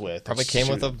get this with?" Probably came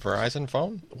with a Verizon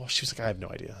phone. Well, she was like, "I have no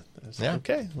idea." I was Yeah. like,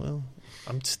 okay, well,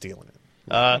 I'm stealing it.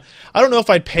 I don't know if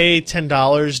I'd pay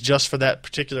 $10 just for that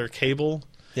particular cable.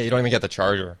 Yeah, you don't even get the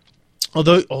charger.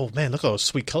 Although, oh man, look at all those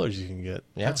sweet colors you can get.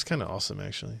 Yeah. That's kind of awesome,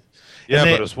 actually. Yeah, And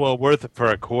they- but it's well worth it for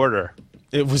a quarter.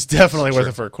 It was definitely worth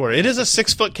it for a quarter. It is a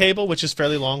 6-foot cable, which is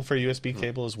fairly long for a USB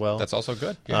cable as well. That's also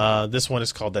good. Yeah. This one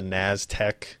is called the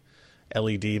NASTech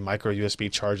LED micro USB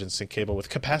charge and sync cable with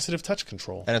capacitive touch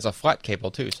control. And it's a flat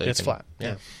cable too, so It's you can, flat.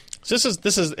 Yeah. So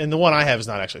this is, and the one I have is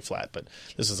not actually flat, but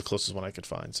this is the closest one I could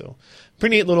find. So,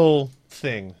 pretty neat little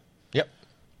thing. Yep.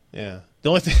 Yeah. The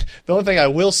only thing I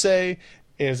will say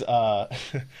is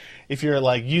if you're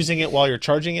like using it while you're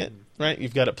charging it, right?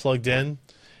 You've got it plugged in.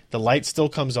 The light still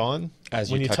comes on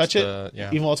As when you you touch touch it, the- yeah.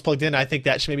 even while it's plugged in. I think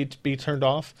that should maybe be turned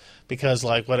off because,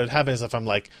 like, what would happen is if I'm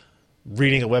like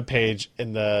reading a web page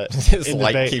in the This in the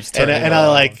light bay- keeps and turning I on.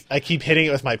 like I keep hitting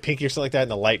it with my pinky or something like that,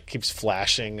 and the light keeps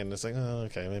flashing, and it's like, oh,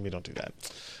 okay, maybe don't do that.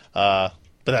 But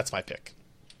that's my pick,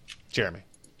 Jeremy.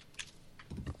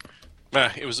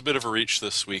 It was a bit of a reach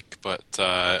this week, but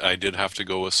I did have to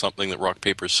go with something that Rock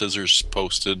Paper Scissors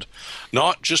posted,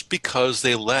 not just because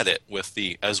they let it with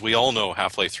the, as we all know,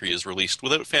 Half-Life 3 is released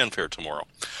without fanfare tomorrow,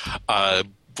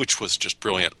 which was just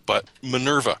brilliant, but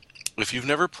Minerva. If you've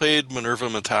never played Minerva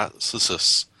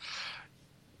Metastasis,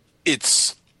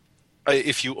 it's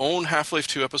if you own Half-Life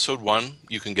 2 Episode 1,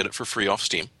 you can get it for free off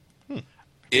Steam.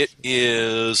 It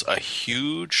is a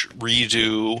huge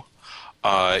redo.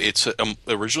 It's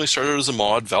originally started as a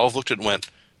mod. Valve looked at it and went,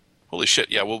 holy shit,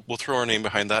 yeah, we'll throw our name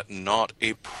behind that. Not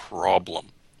a problem.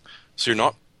 So you're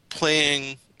not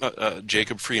playing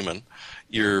Jacob Freeman.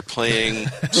 You're playing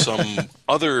some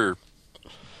other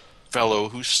fellow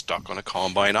who's stuck on a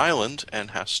Combine Island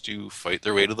and has to fight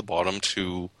their way to the bottom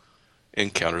to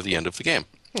encounter the end of the game.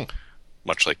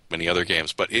 Much like many other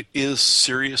games. But it is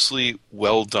seriously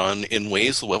well done in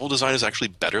ways. The level design is actually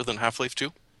better than Half-Life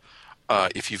 2.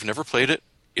 If you've never played it,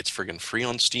 it's friggin' free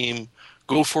on Steam.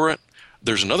 Go for it.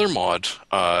 There's another mod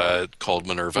called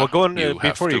Minerva. Well, go on, You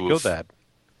have before you to go have- that.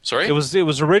 Sorry? It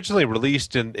was originally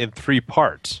released in 3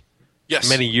 parts yes.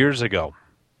 many years ago.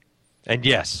 And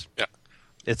yes, Yeah.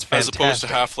 it's As fantastic. opposed to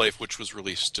Half-Life, which was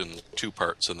released in 2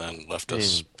 parts and then left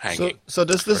us hanging. So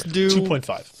does this do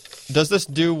 2.5. Does this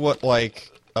do what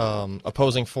like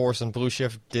Opposing Force and Blue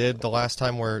Shift did the last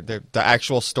time, where the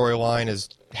actual storyline is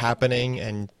happening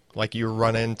and like you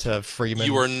run into Freeman?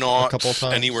 You are a not couple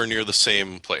times? anywhere near the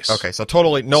same place. Okay, so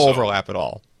totally no So- overlap at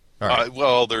all. All right.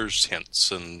 Well, there's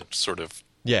hints and sort of.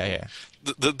 Yeah.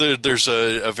 There's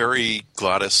a very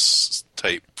Gladys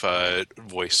type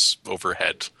voice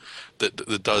overhead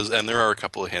that does, and there are a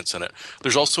couple of hints in it.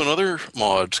 There's also another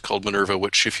mod called Minerva,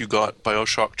 which if you got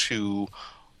BioShock 2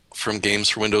 from Games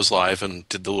for Windows Live and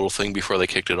did the little thing before they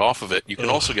kicked it off of it, you can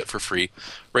also get for free.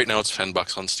 Right now it's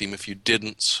 $10 on Steam if you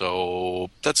didn't, so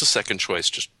that's a second choice.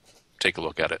 Just take a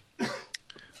look at it.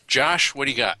 Josh, what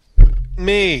do you got?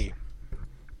 Me.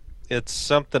 It's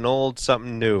something old,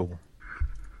 something new.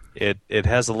 It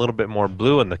has a little bit more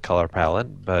blue in the color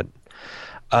palette, but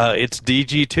it's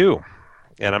DG2.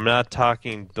 And I'm not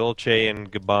talking Dolce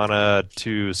and Gabbana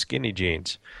 2 skinny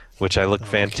jeans, which I look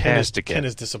fantastic Ken in.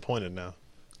 is disappointed now.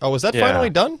 Oh, was that Yeah. finally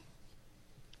done?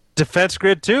 Defense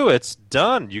Grid 2, it's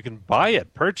done. You can buy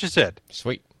it, purchase it.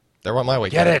 Sweet. There went my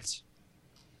week. Get it.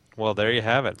 Well, there you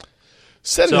have it.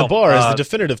 Setting So, the bar as the uh,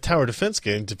 definitive tower defense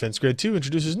game, Defense Grid 2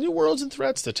 introduces new worlds and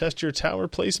threats to test your tower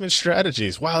placement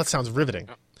strategies. Wow, that sounds riveting.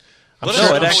 I'm Let sure, us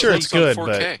know I'm how sure it it's looks good, on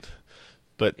 4K.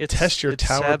 but It's- test your it's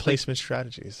tower sadly- placement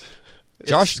strategies.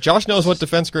 Josh knows what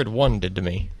Defense Grid 1 did to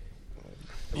me.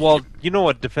 Well, you know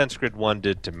what Defense Grid 1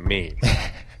 did to me.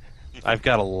 I've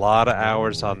got a lot of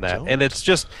hours on that. don't. And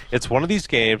it's one of these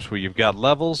games where you've got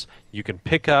levels, you can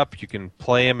pick up, you can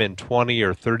play them in 20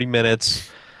 or 30 minutes,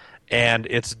 and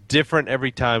it's different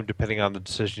every time depending on the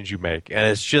decisions you make. And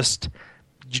it's just,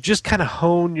 you just kind of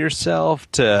hone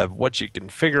yourself to what you can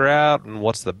figure out and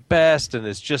what's the best, and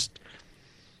it's just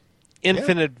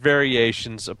infinite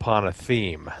variations upon a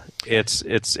theme. It's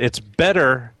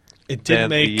better It did than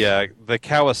make the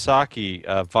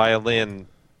Kawasaki violin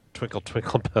Twinkle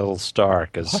Twinkle Little Star,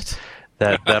 because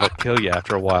that'll kill you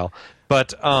after a while.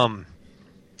 But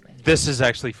this is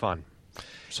actually fun.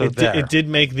 So it did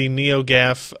make the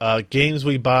NeoGAF games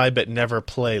we buy but never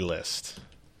play list.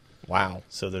 Wow.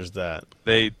 So there's that.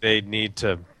 they need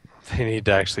to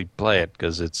actually play it,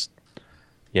 because it's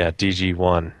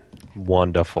DG1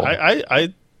 wonderful.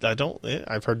 I don't.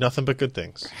 I've heard nothing but good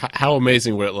things. How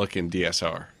amazing would it look in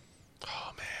DSR?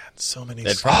 Oh man, so many.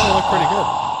 It probably looked pretty good.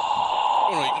 Oh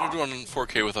no, you gotta do it on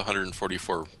 4K with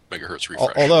 144 megahertz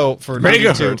refresh. Although for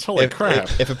Megahertz, DG2, holy if, crap.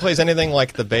 If it plays anything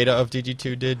like the beta of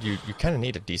DG2 did, you kind of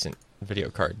need a decent video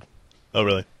card. Oh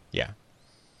really? Yeah.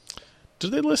 Do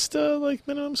they list like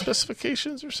minimum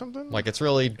specifications or something? Like it's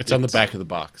really It's on the back of the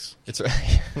box. It's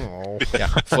Oh. yeah.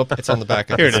 Flip. It's on the back.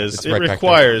 Here it it's- is. it's It right back there.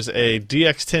 requires a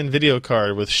DX10 video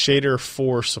card with shader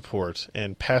 4 support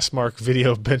and Passmark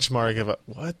video benchmark of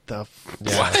what the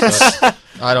Yeah, so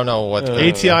I don't know what.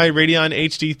 ATI Radeon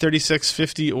HD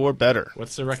 3650 or better.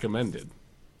 What's the recommended?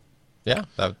 Yeah,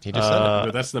 he just said it.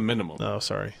 No, that's the minimum. Oh,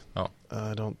 sorry. Oh.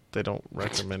 They don't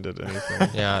recommend it anything.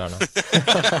 Yeah, I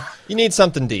don't know. You need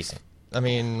something decent. I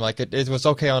mean, like it was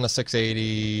okay on a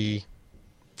 680.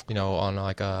 On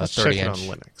like a Let's check it 30 on inch.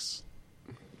 Linux.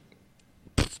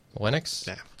 Linux.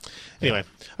 Nah. Anyway,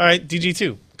 all right,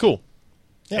 DG2, cool.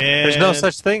 Yeah. And There's no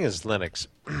such thing as Linux.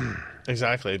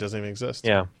 exactly. It doesn't even exist.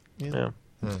 Yeah. All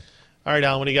right,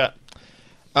 Alan, what do you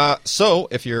got? So,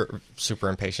 if you're super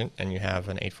impatient and you have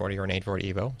an 840 or an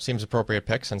 840 Evo, seems appropriate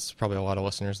pick since there's probably a lot of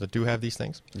listeners that do have these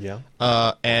things. Yeah.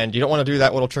 And you don't want to do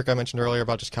that little trick I mentioned earlier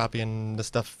about just copying the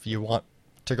stuff you want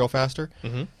to go faster.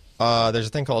 There's a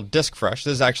thing called DiskFresh.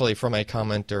 This is actually from a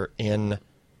commenter in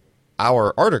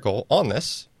our article on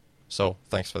this, so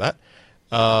thanks for that.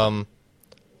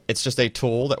 It's just a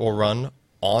tool that will run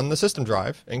on the system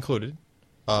drive included,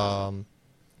 and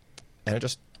it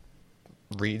just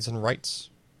reads and writes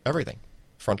everything,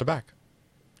 front to back,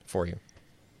 for you.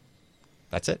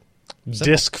 That's it.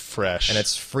 Simple. DiskFresh. And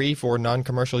it's free for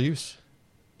non-commercial use.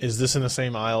 Is this in the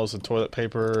same aisle as the toilet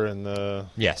paper and the...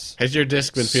 Yes. Has your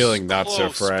disc been feeling not so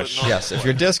Close, but fresh? not Yes, if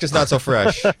your disk is not so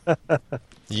fresh,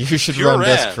 you should Pure run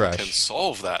Ed DiskFresh. can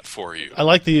solve that for you. I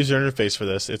like the user interface for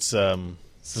this. It's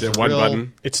Is it one real-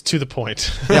 button? it's to the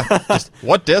point. Yeah, just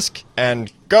what disk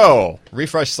and go.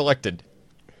 Refresh selected.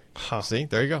 Huh. See,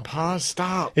 there you go. Pause,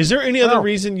 stop. Is there any other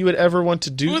reason you would ever want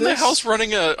to do Who this? in the hell's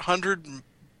running a 100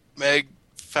 meg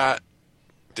fat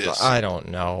disk? I don't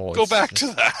know. Go It's back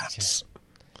just- to that.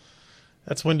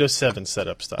 That's Windows 7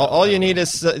 setup style. All you need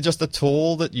is just a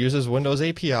tool that uses Windows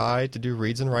API to do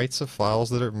reads and writes of files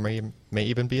that are, may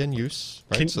even be in use.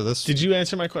 Right. Did you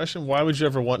answer my question? Why would you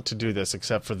ever want to do this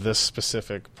except for this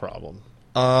specific problem?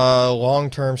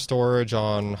 long-term storage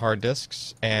on hard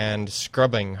disks and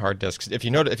scrubbing hard disks. If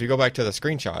you go back to the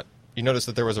screenshot, you notice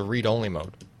that there was a read-only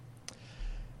mode,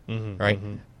 right?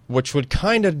 Which would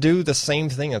kind of do the same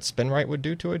thing that SpinRite would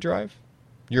do to a drive.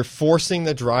 You're forcing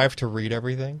the drive to read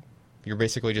everything. You're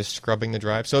basically just scrubbing the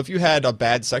drive. So if you had a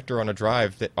bad sector on a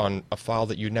drive on a file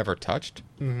that you never touched,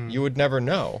 you would never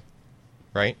know,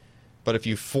 right? But if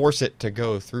you force it to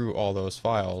go through all those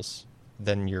files,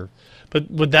 then you're...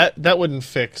 But would that wouldn't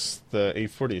fix the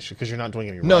 840 issue because you're not doing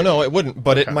any writing. No, it wouldn't.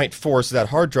 But Okay. it might force that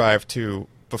hard drive to,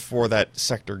 before that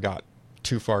sector got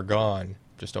too far gone,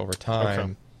 just over time,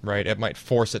 Okay. right? It might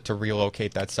force it to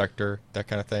relocate that sector, that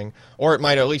kind of thing. Or it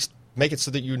might at least make it so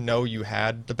that you know you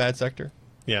had the bad sector,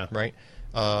 Yeah. right?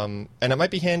 And it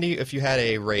might be handy if you had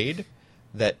a RAID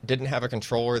that didn't have a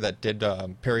controller that did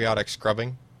periodic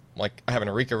scrubbing. Like, I have an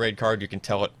Arica RAID card, you can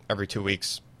tell it every 2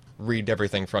 weeks, read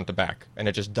everything front to back, and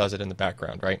it just does it in the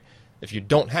background, right? If you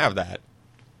don't have that,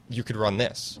 you could run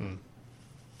this.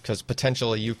 Because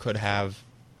potentially you could have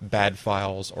bad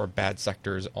files or bad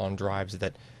sectors on drives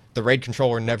that the RAID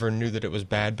controller never knew that it was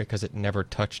bad because it never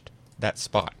touched that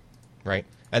spot, right?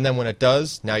 And then when it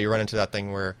does, now you run into that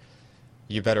thing where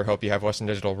you better hope you have Western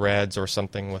Digital Reds or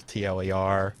something with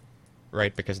TLER,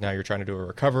 right? Because now you're trying to do a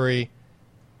recovery.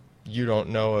 You don't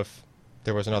know if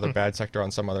there was another bad sector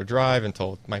on some other drive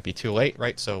until it might be too late,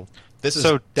 right? So this is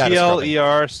So data scrubbing.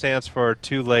 TLER stands for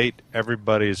too late,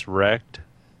 everybody's wrecked.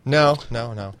 No.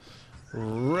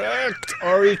 Wrecked.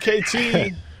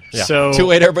 REKT. Yeah. So- too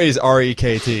late, everybody's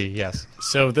REKT, yes.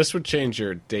 So this would change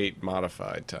your date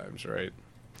modified times, right?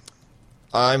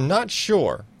 I'm not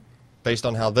sure, based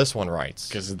on how this one writes.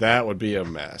 Because that would be a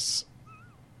mess.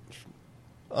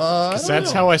 I Because don't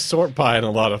that's know. how I sort by in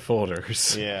a lot of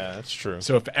folders. Yeah, that's true.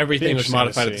 So if everything was interesting to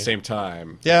modified at the see. same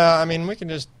time, Yeah, I mean, we can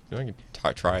try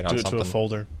it on Do it something. to a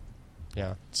folder.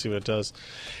 Yeah. See what it does.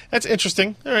 That's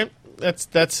interesting. All right.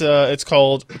 That's it's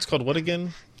called what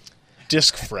again?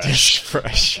 DiskFresh.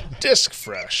 Fresh.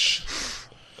 DiskFresh.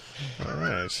 All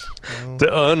right.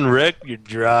 To unwreck your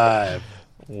drive.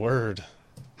 Word.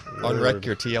 Unwreck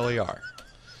your TLER.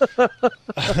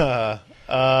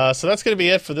 So that's going to be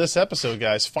it for this episode,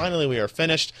 guys. Finally, we are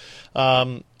finished.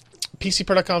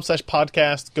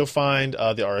 PCPro.com/podcast. Go find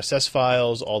the RSS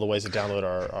files, all the ways to download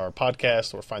our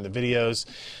podcast or find the videos.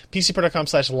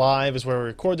 PCPro.com/live is where we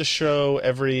record the show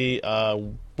every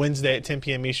Wednesday at 10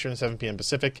 p.m. Eastern, 7 p.m.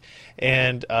 Pacific.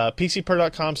 And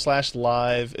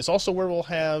PCPro.com/live is also where we'll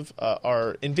have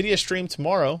our NVIDIA stream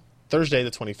tomorrow, Thursday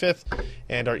the 25th,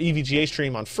 and our EVGA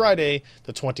stream on Friday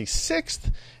the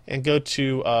 26th. And go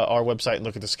to our website and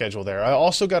look at the schedule there. I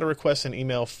also got a request in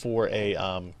email for a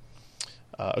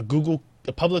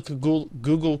public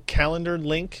Google Calendar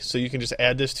link, so you can just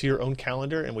add this to your own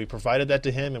calendar, and we provided that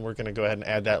to him, and we're going to go ahead and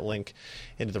add that link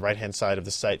into the right-hand side of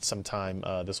the site sometime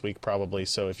this week probably.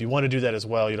 So if you want to do that as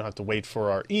well, you don't have to wait for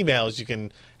our emails. You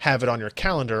can have it on your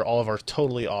calendar, all of our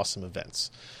totally awesome events.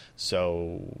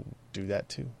 So do that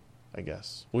too, I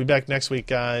guess. We'll be back next week,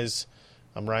 guys.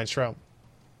 I'm Ryan Shrout.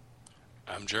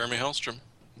 I'm Jeremy Hellstrom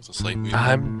with a Slate Media.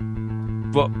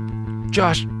 I'm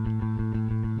Josh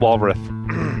Walrath.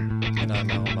 And I'm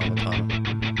Al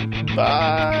Mamatana.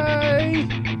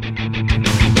 Bye!